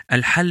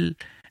 الحل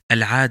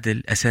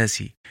العادل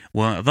أساسي،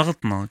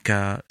 وضغطنا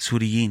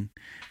كسوريين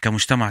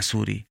كمجتمع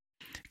سوري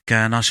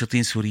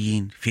كناشطين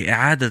سوريين في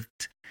إعادة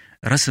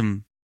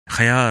رسم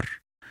خيار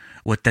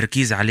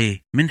والتركيز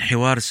عليه من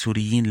حوار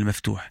السوريين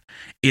المفتوح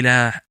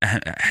إلى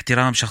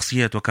احترام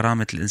شخصية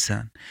وكرامة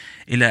الإنسان،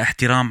 إلى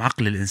احترام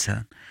عقل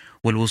الإنسان،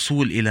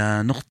 والوصول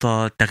إلى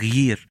نقطة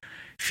تغيير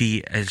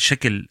في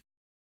الشكل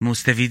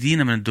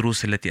مستفيدين من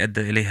الدروس التي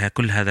أدى إليها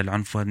كل هذا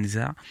العنف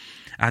والنزاع.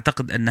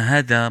 أعتقد أن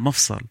هذا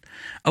مفصل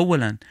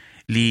أولا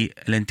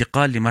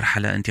للانتقال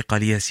لمرحلة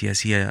انتقالية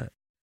سياسية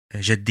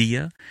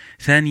جدية،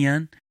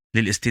 ثانيا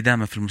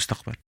للاستدامة في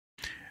المستقبل،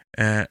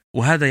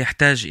 وهذا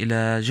يحتاج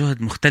إلى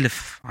جهد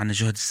مختلف عن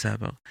الجهد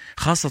السابق،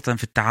 خاصة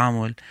في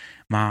التعامل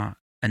مع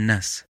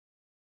الناس،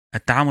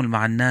 التعامل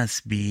مع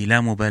الناس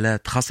بلا مبالاة،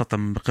 خاصة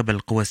من قبل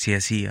القوى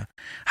السياسية،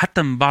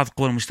 حتى من بعض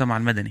قوى المجتمع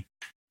المدني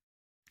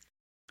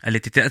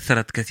التي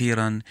تأثرت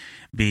كثيرا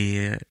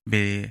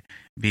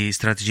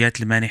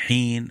باستراتيجيات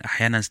المانحين،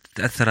 أحيانا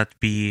تأثرت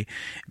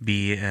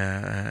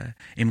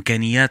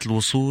بإمكانيات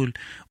الوصول،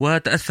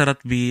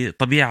 وتأثرت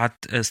بطبيعة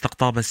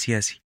استقطاب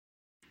السياسي.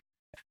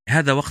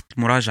 هذا وقت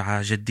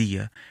مراجعة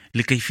جدية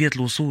لكيفية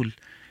الوصول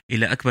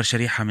إلى أكبر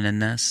شريحة من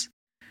الناس،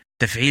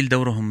 تفعيل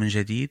دورهم من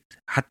جديد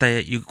حتى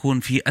يكون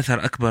في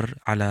أثر أكبر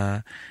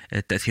على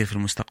التأثير في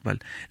المستقبل.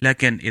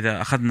 لكن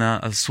إذا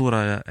أخذنا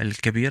الصورة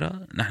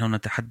الكبيرة، نحن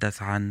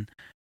نتحدث عن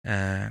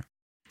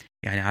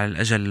يعني على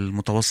الأجل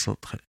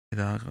المتوسط،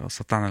 إذا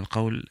استطعنا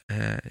القول،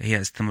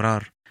 هي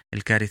استمرار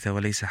الكارثة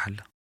وليس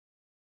حلها.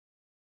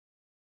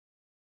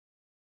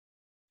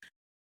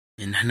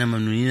 نحن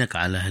ممنونينك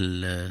على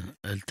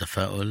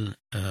هالتفاؤل.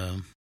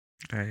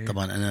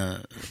 طبعا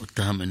أنا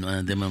أتهم أنه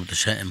أنا دائما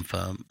متشائم،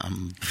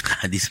 فعم بفتح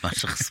حديث مع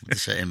شخص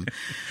متشائم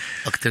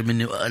أكتر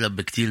مني وأقرب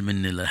بكتير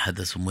مني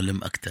للحدث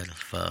وملم أكتر.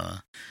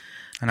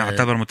 أنا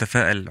أعتبر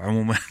متفائل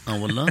عموما.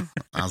 والله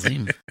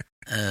عظيم.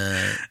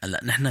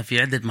 هلا نحن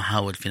في عدة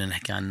محاور فينا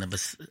نحكي عنها،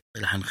 بس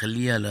رح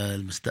نخليها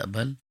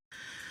للمستقبل.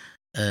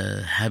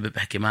 حابب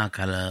أحكي معك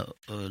على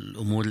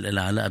الأمور اللي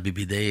لها علاقة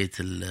ببداية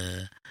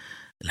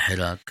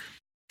الحراك،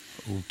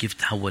 وكيف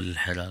تحول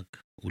الحراك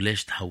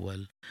وليش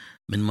تحول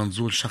من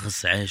منظور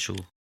شخص عاشه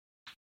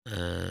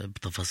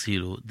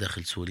بتفاصيله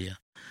داخل سوريا.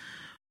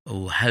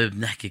 وحابب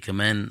نحكي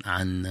كمان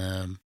عن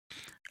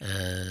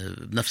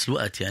بنفس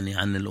الوقت يعني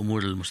عن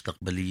الأمور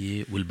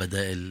المستقبلية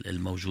والبدائل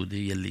الموجودة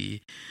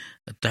يلي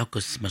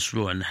بتعكس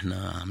مشروع نحن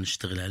عم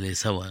نشتغل عليه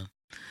سوا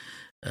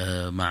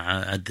مع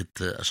عدة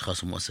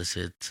أشخاص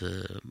ومؤسسات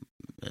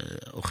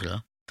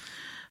أخرى،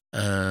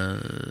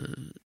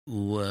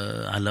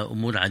 وعلى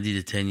أمور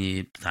عديدة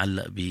تانية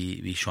بتتعلق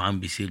بشو عم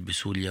بيصير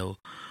بسوريا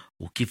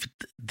وكيف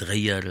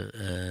تغير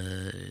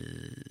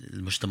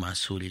المجتمع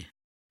السوري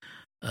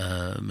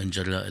من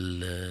جراء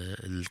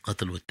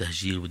القتل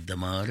والتهجير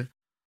والدمار،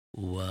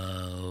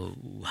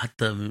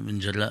 وحتى من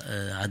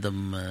جراء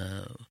عدم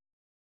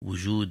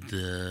وجود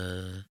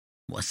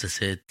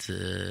مؤسسات،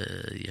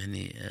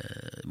 يعني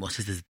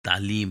مؤسسة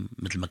التعليم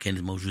مثل ما كانت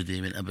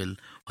موجودة من قبل.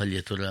 وهل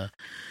يا ترى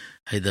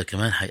هيدا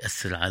كمان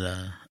حيأثر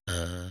على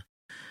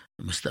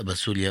مستقبل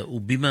سوريا؟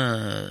 وبما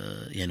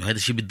يعني هذا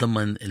الشيء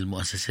بيتضمن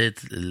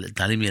المؤسسات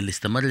التعليمية اللي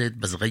استمرت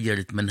بس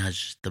غيرت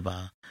منهج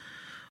تبعها.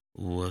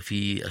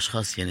 وفي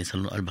أشخاص يعني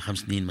صار لهم 4-5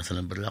 سنين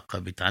مثلا بالرقة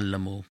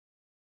بيتعلموا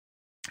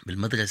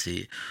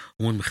بالمدرسة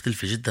هون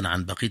مختلفة جدا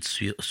عن بقية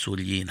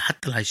السوريين،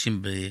 حتى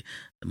العايشين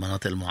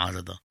بمناطق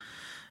المعارضة،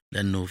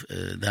 لأنه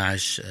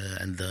داعش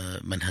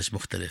عنده منهج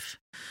مختلف.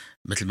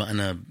 مثل ما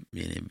أنا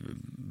يعني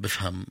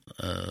بفهم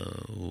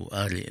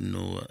وقاري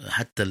أنه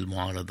حتى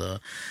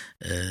المعارضة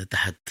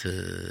تحت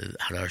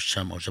أحرار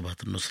الشام أو جبهة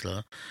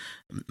النصرة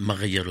ما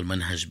غيروا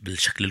المنهج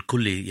بالشكل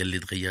الكلي يلي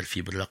تغير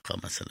فيه بالرقة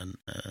مثلا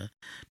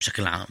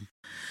بشكل عام.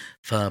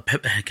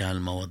 فبحب أحكي عن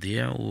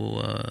المواضيع،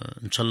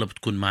 وإن شاء الله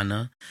بتكون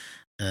معنا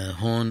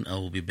هون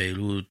أو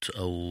ببيروت،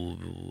 أو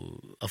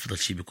أفضل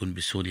شيء بيكون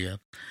بسوريا،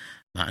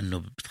 مع أنه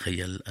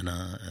بتخيل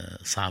أنا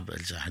صعب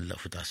أرجع هلأ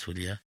أفوت على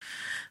سوريا.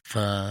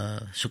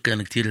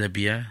 فشكرا كتير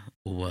ربيع،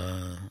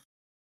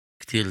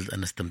 وكتير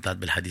أنا استمتعت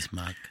بالحديث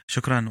معك.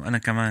 شكرا، وأنا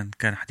كمان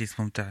كان حديث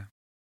ممتع.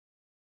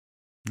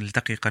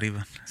 نلتقي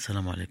قريبا.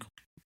 السلام عليكم.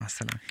 مع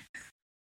السلامة.